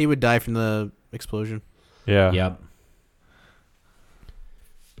 He would die from the explosion. Yeah. Yep.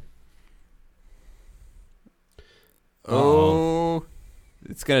 Oh,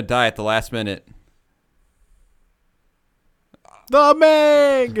 it's going to die at the last minute. The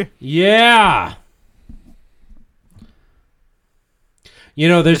Meg. Yeah. You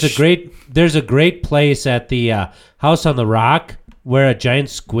know, there's a great place at the House on the Rock where a giant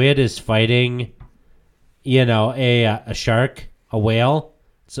squid is fighting, you know, a shark, a whale.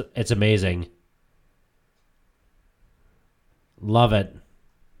 It's amazing. Love it.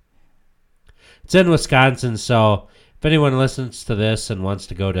 It's in Wisconsin, so if anyone listens to this and wants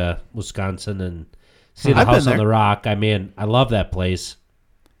to go to Wisconsin and see the I've been House on there. the Rock, I mean, I love that place.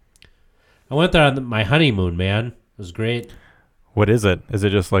 I went there on my honeymoon, man. It was great. What is it? Is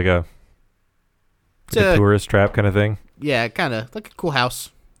it just like a It's a a- tourist trap kind of thing? Yeah, kind of like a cool house.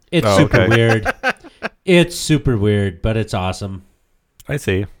 It's Oh, super okay. weird. It's super weird, but it's awesome. I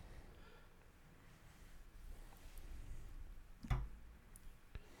see.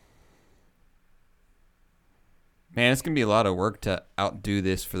 Man, it's going to be a lot of work to outdo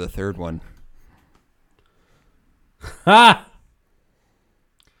this for the third one. Ha!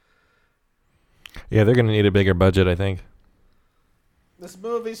 Yeah, they're going to need a bigger budget, I think. This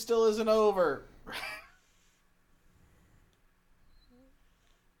movie still isn't over.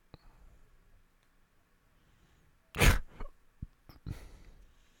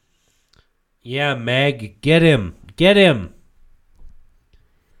 Yeah, Meg, get him. Get him.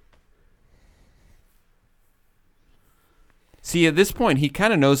 See, at this point, he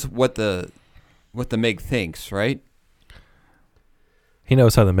kind of knows what the Meg thinks, right? He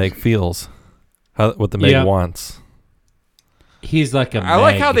knows how the Meg feels, what the Meg Yeah. wants. He's like a I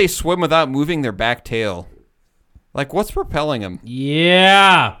like Meg. how they swim without moving their back tail. Like, what's propelling them?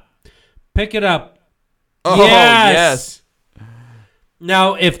 Yeah. Pick it up. Oh, yes.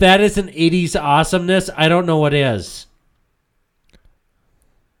 Now, if that isn't 80s awesomeness, I don't know what is.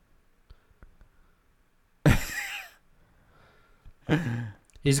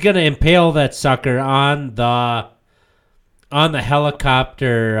 He's going to impale that sucker on the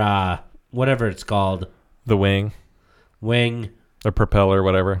helicopter, whatever it's called. The wing. wing. Or propeller,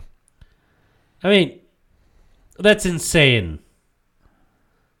 whatever. I mean, that's insane.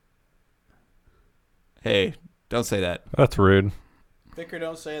 Hey, don't say that. That's rude. Vicar,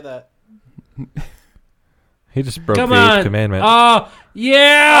 don't say that. He just broke Come the on. eighth commandment. Oh,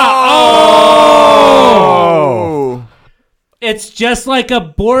 yeah. Oh! It's just like a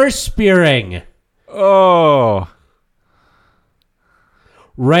boar spearing Oh.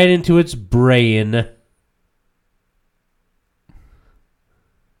 right into its brain.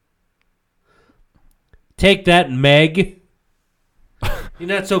 Take that, Meg. You're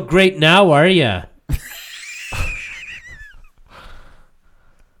not so great now, are you?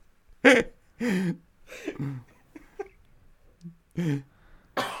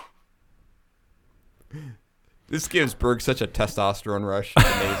 This gives Berg such a testosterone rush.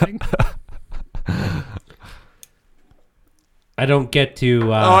 It's amazing. I don't get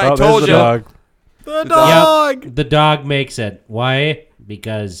to. I there's told the you. dog. The dog. Yep, the dog makes it. Why?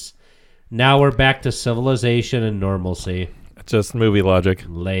 Because now we're back to civilization and normalcy. Just movie logic.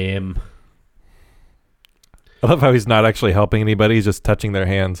 Lame. I love how he's not actually helping anybody. He's just touching their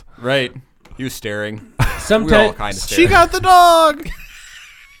hands. Right. He was staring. We were all Sometimes kind of She staring. got the dog.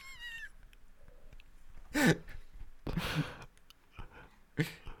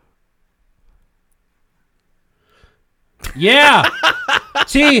 yeah.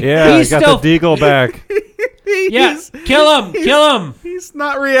 See, Yeah, he's got still. the deagle back. Yeah, kill him. Kill him. He's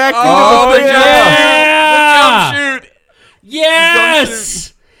not reacting. Oh, to the Yeah. Jump shoot.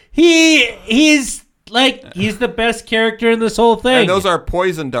 Yes. He's the best character in this whole thing. And those are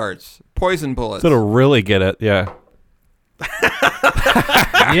poison darts. Poison bullets. So to really get it, yeah.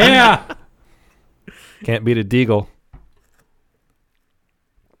 yeah. Can't beat a deagle.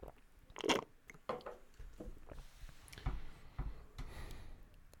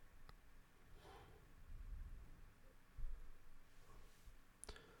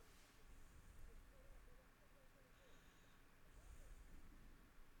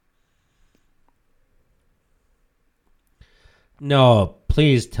 No,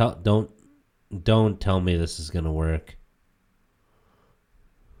 please don't tell me this is gonna work.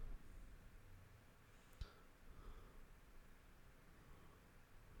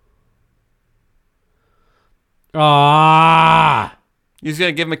 Ah, He's going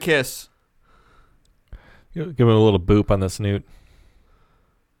to give him a kiss. Give him a little boop on the snoot.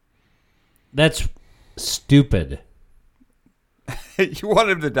 that's stupid. You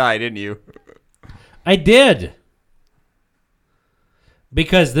wanted him to die, didn't you? I did.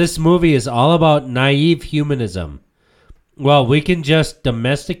 Because this movie is all about naive humanism. Well, we can just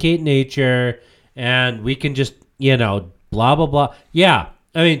domesticate nature and we can just, blah, blah, blah. Yeah,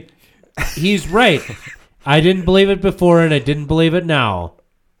 I mean, he's right. I didn't believe it before and I didn't believe it now.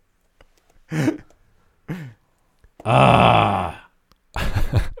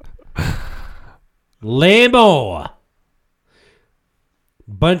 Lame-o.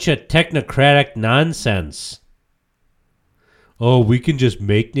 Bunch of technocratic nonsense. Oh, we can just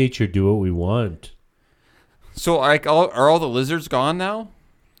make nature do what we want. So are all the lizards gone now?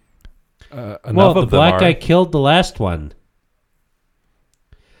 Enough Well, the of them black are. guy killed the last one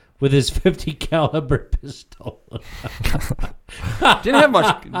with his 50 caliber pistol. Didn't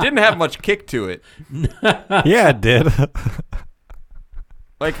have much kick to it. Yeah, it did.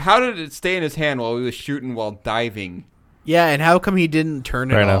 Like, how did it stay in his hand while he was shooting while diving? Yeah, and how come he didn't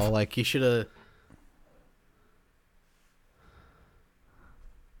turn it Fair all? enough. Like he should have.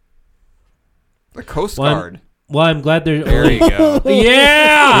 The Coast Well, Guard. Well, I'm glad they're... There you go.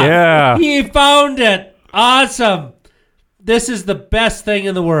 Yeah! Yeah. He found it! Awesome! This is the best thing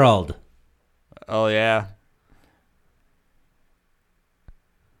in the world. Oh, yeah.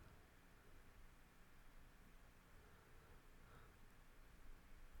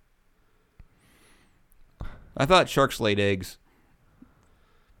 I thought sharks laid eggs.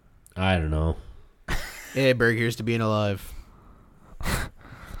 I don't know. Hey, Berg, here's to being alive.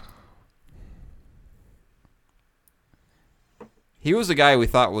 He was the guy we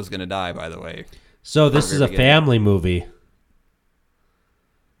thought was going to die, by the way. So this Very is a beginning. family movie.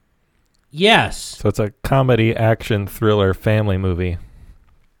 Yes. So it's a comedy, action, thriller, family movie.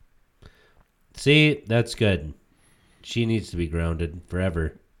 See, that's good. She needs to be grounded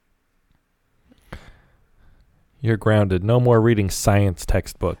forever. You're grounded. No more reading science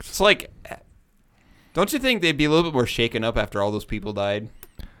textbooks. It's like, don't you think they'd be a little bit more shaken up after all those people died?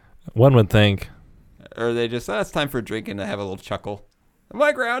 One would think. Or are they just, it's time for a drink and to have a little chuckle? Am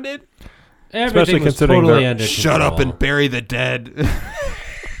I grounded? Everything was considering totally they're- under Shut up control. and bury the dead.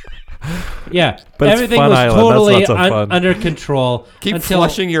 Yeah, But it's everything Fun was Island. totally That's not so fun. under control Keep until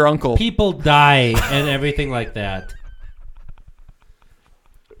flushing your uncle. people die and everything like that.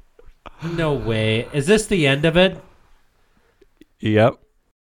 No way. Is this the end of it? Yep.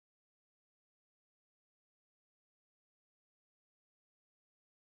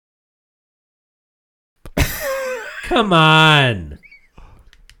 Come on.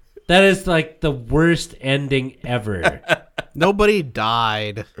 That is like the worst ending ever. Nobody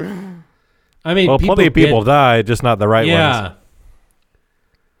died. I mean, Well, plenty of people get- died, just not the right ones. Yeah.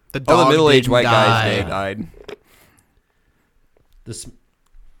 The All dog the middle-aged didn't white die. guys they died. This.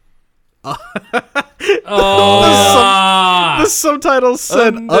 The Oh. subtitles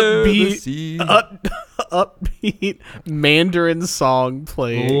said Under the upbeat, sea. upbeat Mandarin song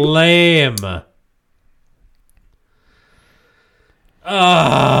playing. Lame.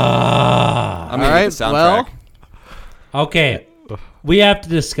 I'm gonna All get right, the soundtrack. well- Okay. We have to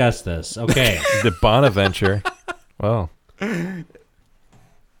discuss this. Okay. The Bonaventure. Well,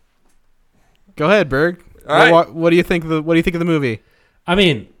 Go ahead, Berg. All right. What do you think of the movie? I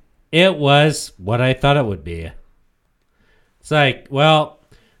mean, it was what I thought it would be. It's like, well,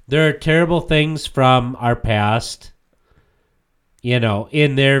 there are terrible things from our past,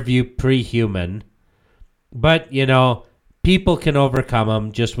 in their view, pre-human. But, people can overcome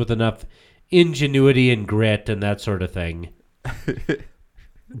them just with enough ingenuity and grit and that sort of thing.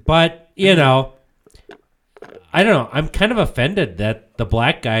 But, I don't know. I'm kind of offended that the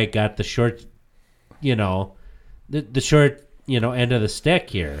black guy got the short, the short, end of the stick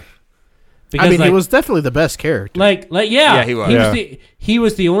here. I mean, he was definitely the best character. Yeah, he was. He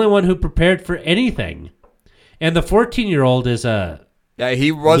was the only one who prepared for anything, and the 14-year-old is a Yeah,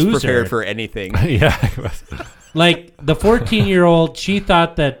 he was Loser. prepared for anything. yeah. like the 14-year-old. She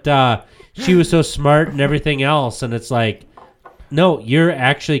thought that she was so smart and everything else, and it's like, no, you're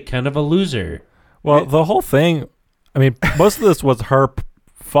actually kind of a loser. Well, the whole thing, I mean, most of this was her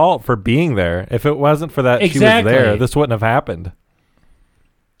fault for being there. If it wasn't for that Exactly. she was there, this wouldn't have happened.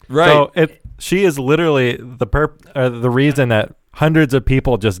 Right. So she is literally the reason that hundreds of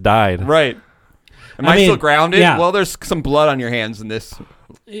people just died. Right. Am I I, mean, still grounded? yeah. Well, there's some blood on your hands in this.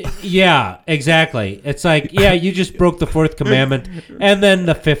 Yeah, exactly. It's like, yeah, you just broke the 4th commandment and then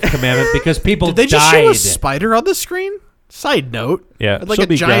the 5th commandment because people Did they just died. show a spider on the screen? Side note. Yeah, Like she'll a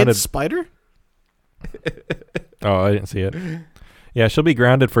be giant grounded. spider? Oh, I didn't see it. Yeah, she'll be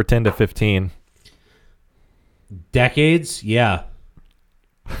grounded for 10 to 15. Decades? Yeah.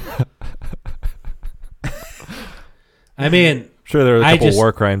 I mean, Sure, there were a I couple just-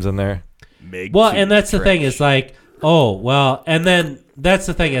 war crimes in there. well, and that's the thing is like, oh, well, and then that's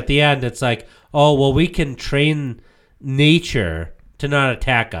the thing at the end. It's like, oh, well, we can train nature to not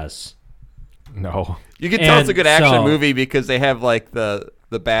attack us. No, You can tell it's a And good action so- movie because they have like the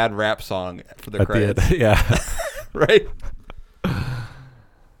bad rap song for the at the credits, end. Yeah, right?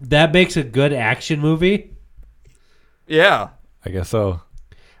 That makes a good action movie. Yeah. I guess so.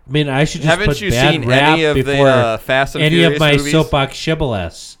 I mean, I should just Haven't put you bad seen rap any of before the Fast and any Furious of my movies? soapbox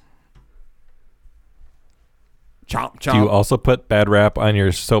shibboleths. Chomp, Do you chomp. also put bad rap on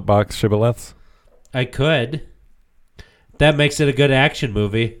your soapbox shibboleths? I could. That makes it a good action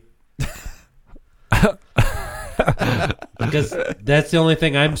movie. Because that's the only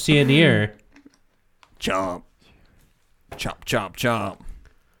thing I'm seeing here. Chomp. Chomp, chomp, chomp.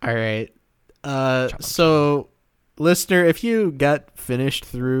 All right. So, listener, if you got finished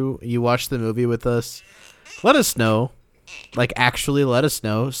through, you watched the movie with us, let us know. Like, actually, let us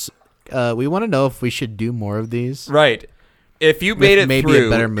know. We want to know if we should do more of these. Right. If you made it maybe through a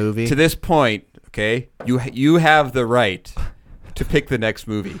better movie. to this point, okay, you have the right to pick the next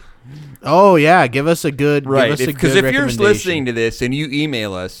movie. Oh yeah, give us a good Right. Because if you're recommendation. listening to this and you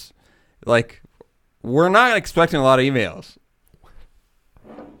email us, like, we're not expecting a lot of emails.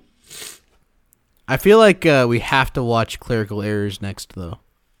 I feel like we have to watch Clerical Errors next, though.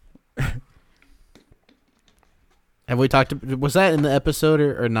 Have we talked? Was that in the episode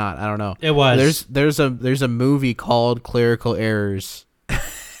or not? I don't know. It was. There's a movie called Clerical Errors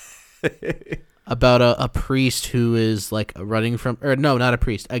about a priest who is like running from, or no, not a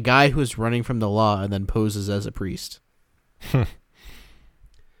priest, a guy who is running from the law and then poses as a priest.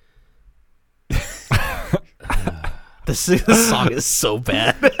 This song is so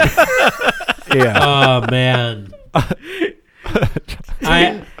bad. Yeah. Oh man.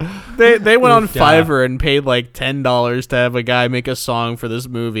 They went on Oof, Fiverr and paid like $10 to have a guy make a song for this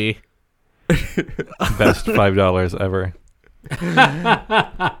movie. Best $5 ever.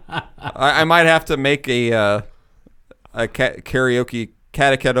 I might have to make a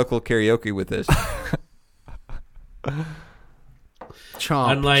catechetical karaoke with this.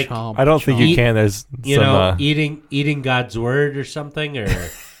 Chomp, Unlike- chomp, I don't think chomp. you can. There's You some. know, eating God's word or something, or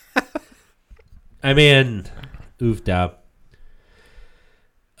I mean, oofed up.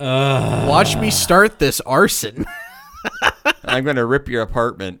 Watch me start this arson. I'm going to rip your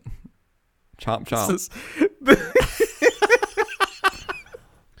apartment. Chomp, chomp.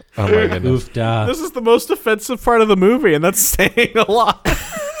 Oh my goodness. Oofda. This is the most offensive part of the movie, and that's saying a lot.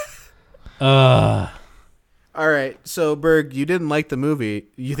 All right, so Berg, you didn't like the movie.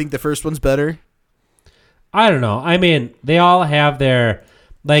 You think the first one's better? I don't know. I mean, they all have their,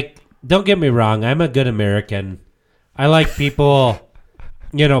 like, don't get me wrong. I'm a good American. I like people,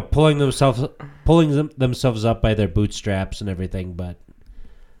 pulling themselves up by their bootstraps and everything, but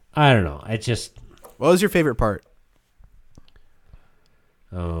I don't know. What was your favorite part?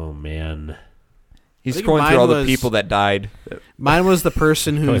 Oh, man. He's think going mine through all the was- people that died. Mine was the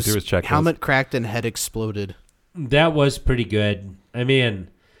person Going whose through his checklist. helmet cracked and head exploded. That was pretty good. I mean,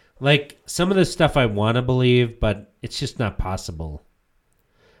 like, some of the stuff I want to believe, but it's just not possible.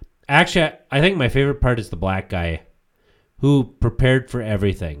 Actually, I think my favorite part is the black guy who prepared for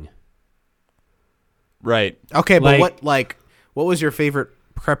everything. Right. Okay, but Like- what was your favorite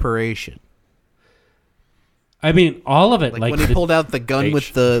preparation? I mean, all of it. Like when he pulled out the gun H.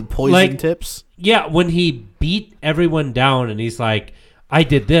 with the poison Like- tips? Yeah, when he beat everyone down and he's like, I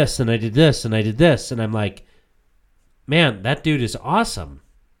did this and I did this and I did this. And I'm like, man, that dude is awesome.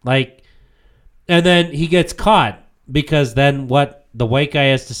 Like, and then he gets caught because then what? The white guy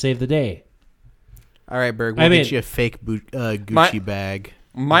has to save the day. All right, Berg, I we'll mean- get you a fake Gucci My- bag.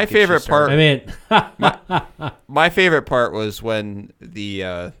 My Get you favorite part. started. I mean, My favorite part was when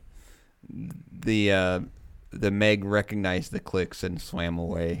the Meg recognized the clicks and swam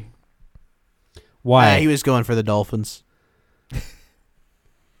away. why? He was going for the dolphins.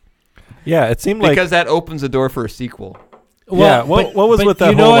 Yeah, it seemed like Because that opens the door for a sequel. yeah. What was but with that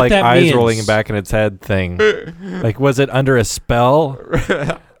you know whole what like that eyes means. rolling back in its head thing? Like, was it under a spell?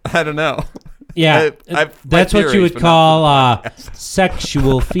 I don't know. Yeah, I've- that's my what you theories, would but not call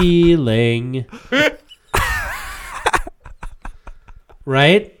sexual feeling,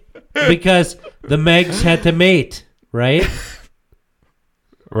 right? Because the Megs had to mate, right?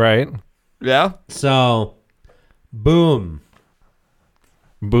 Right. Yeah. So, boom.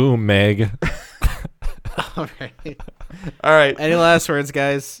 Boom, Meg. All right. All right. Any last words,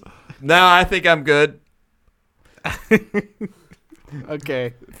 guys? Now I think I'm good.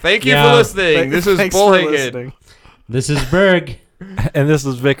 Okay. Thank you Yeah. for listening. This is Thanks for Bullhagen. listening. This is Berg. And this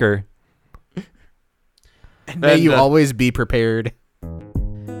is Vicar. And may And, you always be prepared.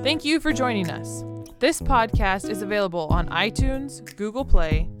 Thank you for joining us. This podcast is available on iTunes, Google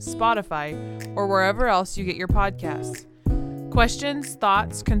Play, Spotify, or wherever else you get your podcasts. Questions,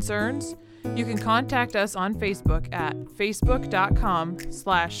 thoughts, concerns? You can contact us on Facebook at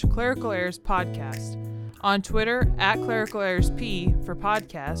facebook.com/Clerical Errors Podcast, on Twitter at Clerical Errors P for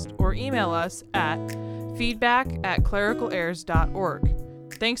podcast, or email us at feedback@clericalerrors.org.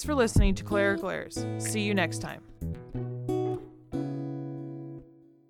 Thanks for listening to Clerical Errors. See you next time.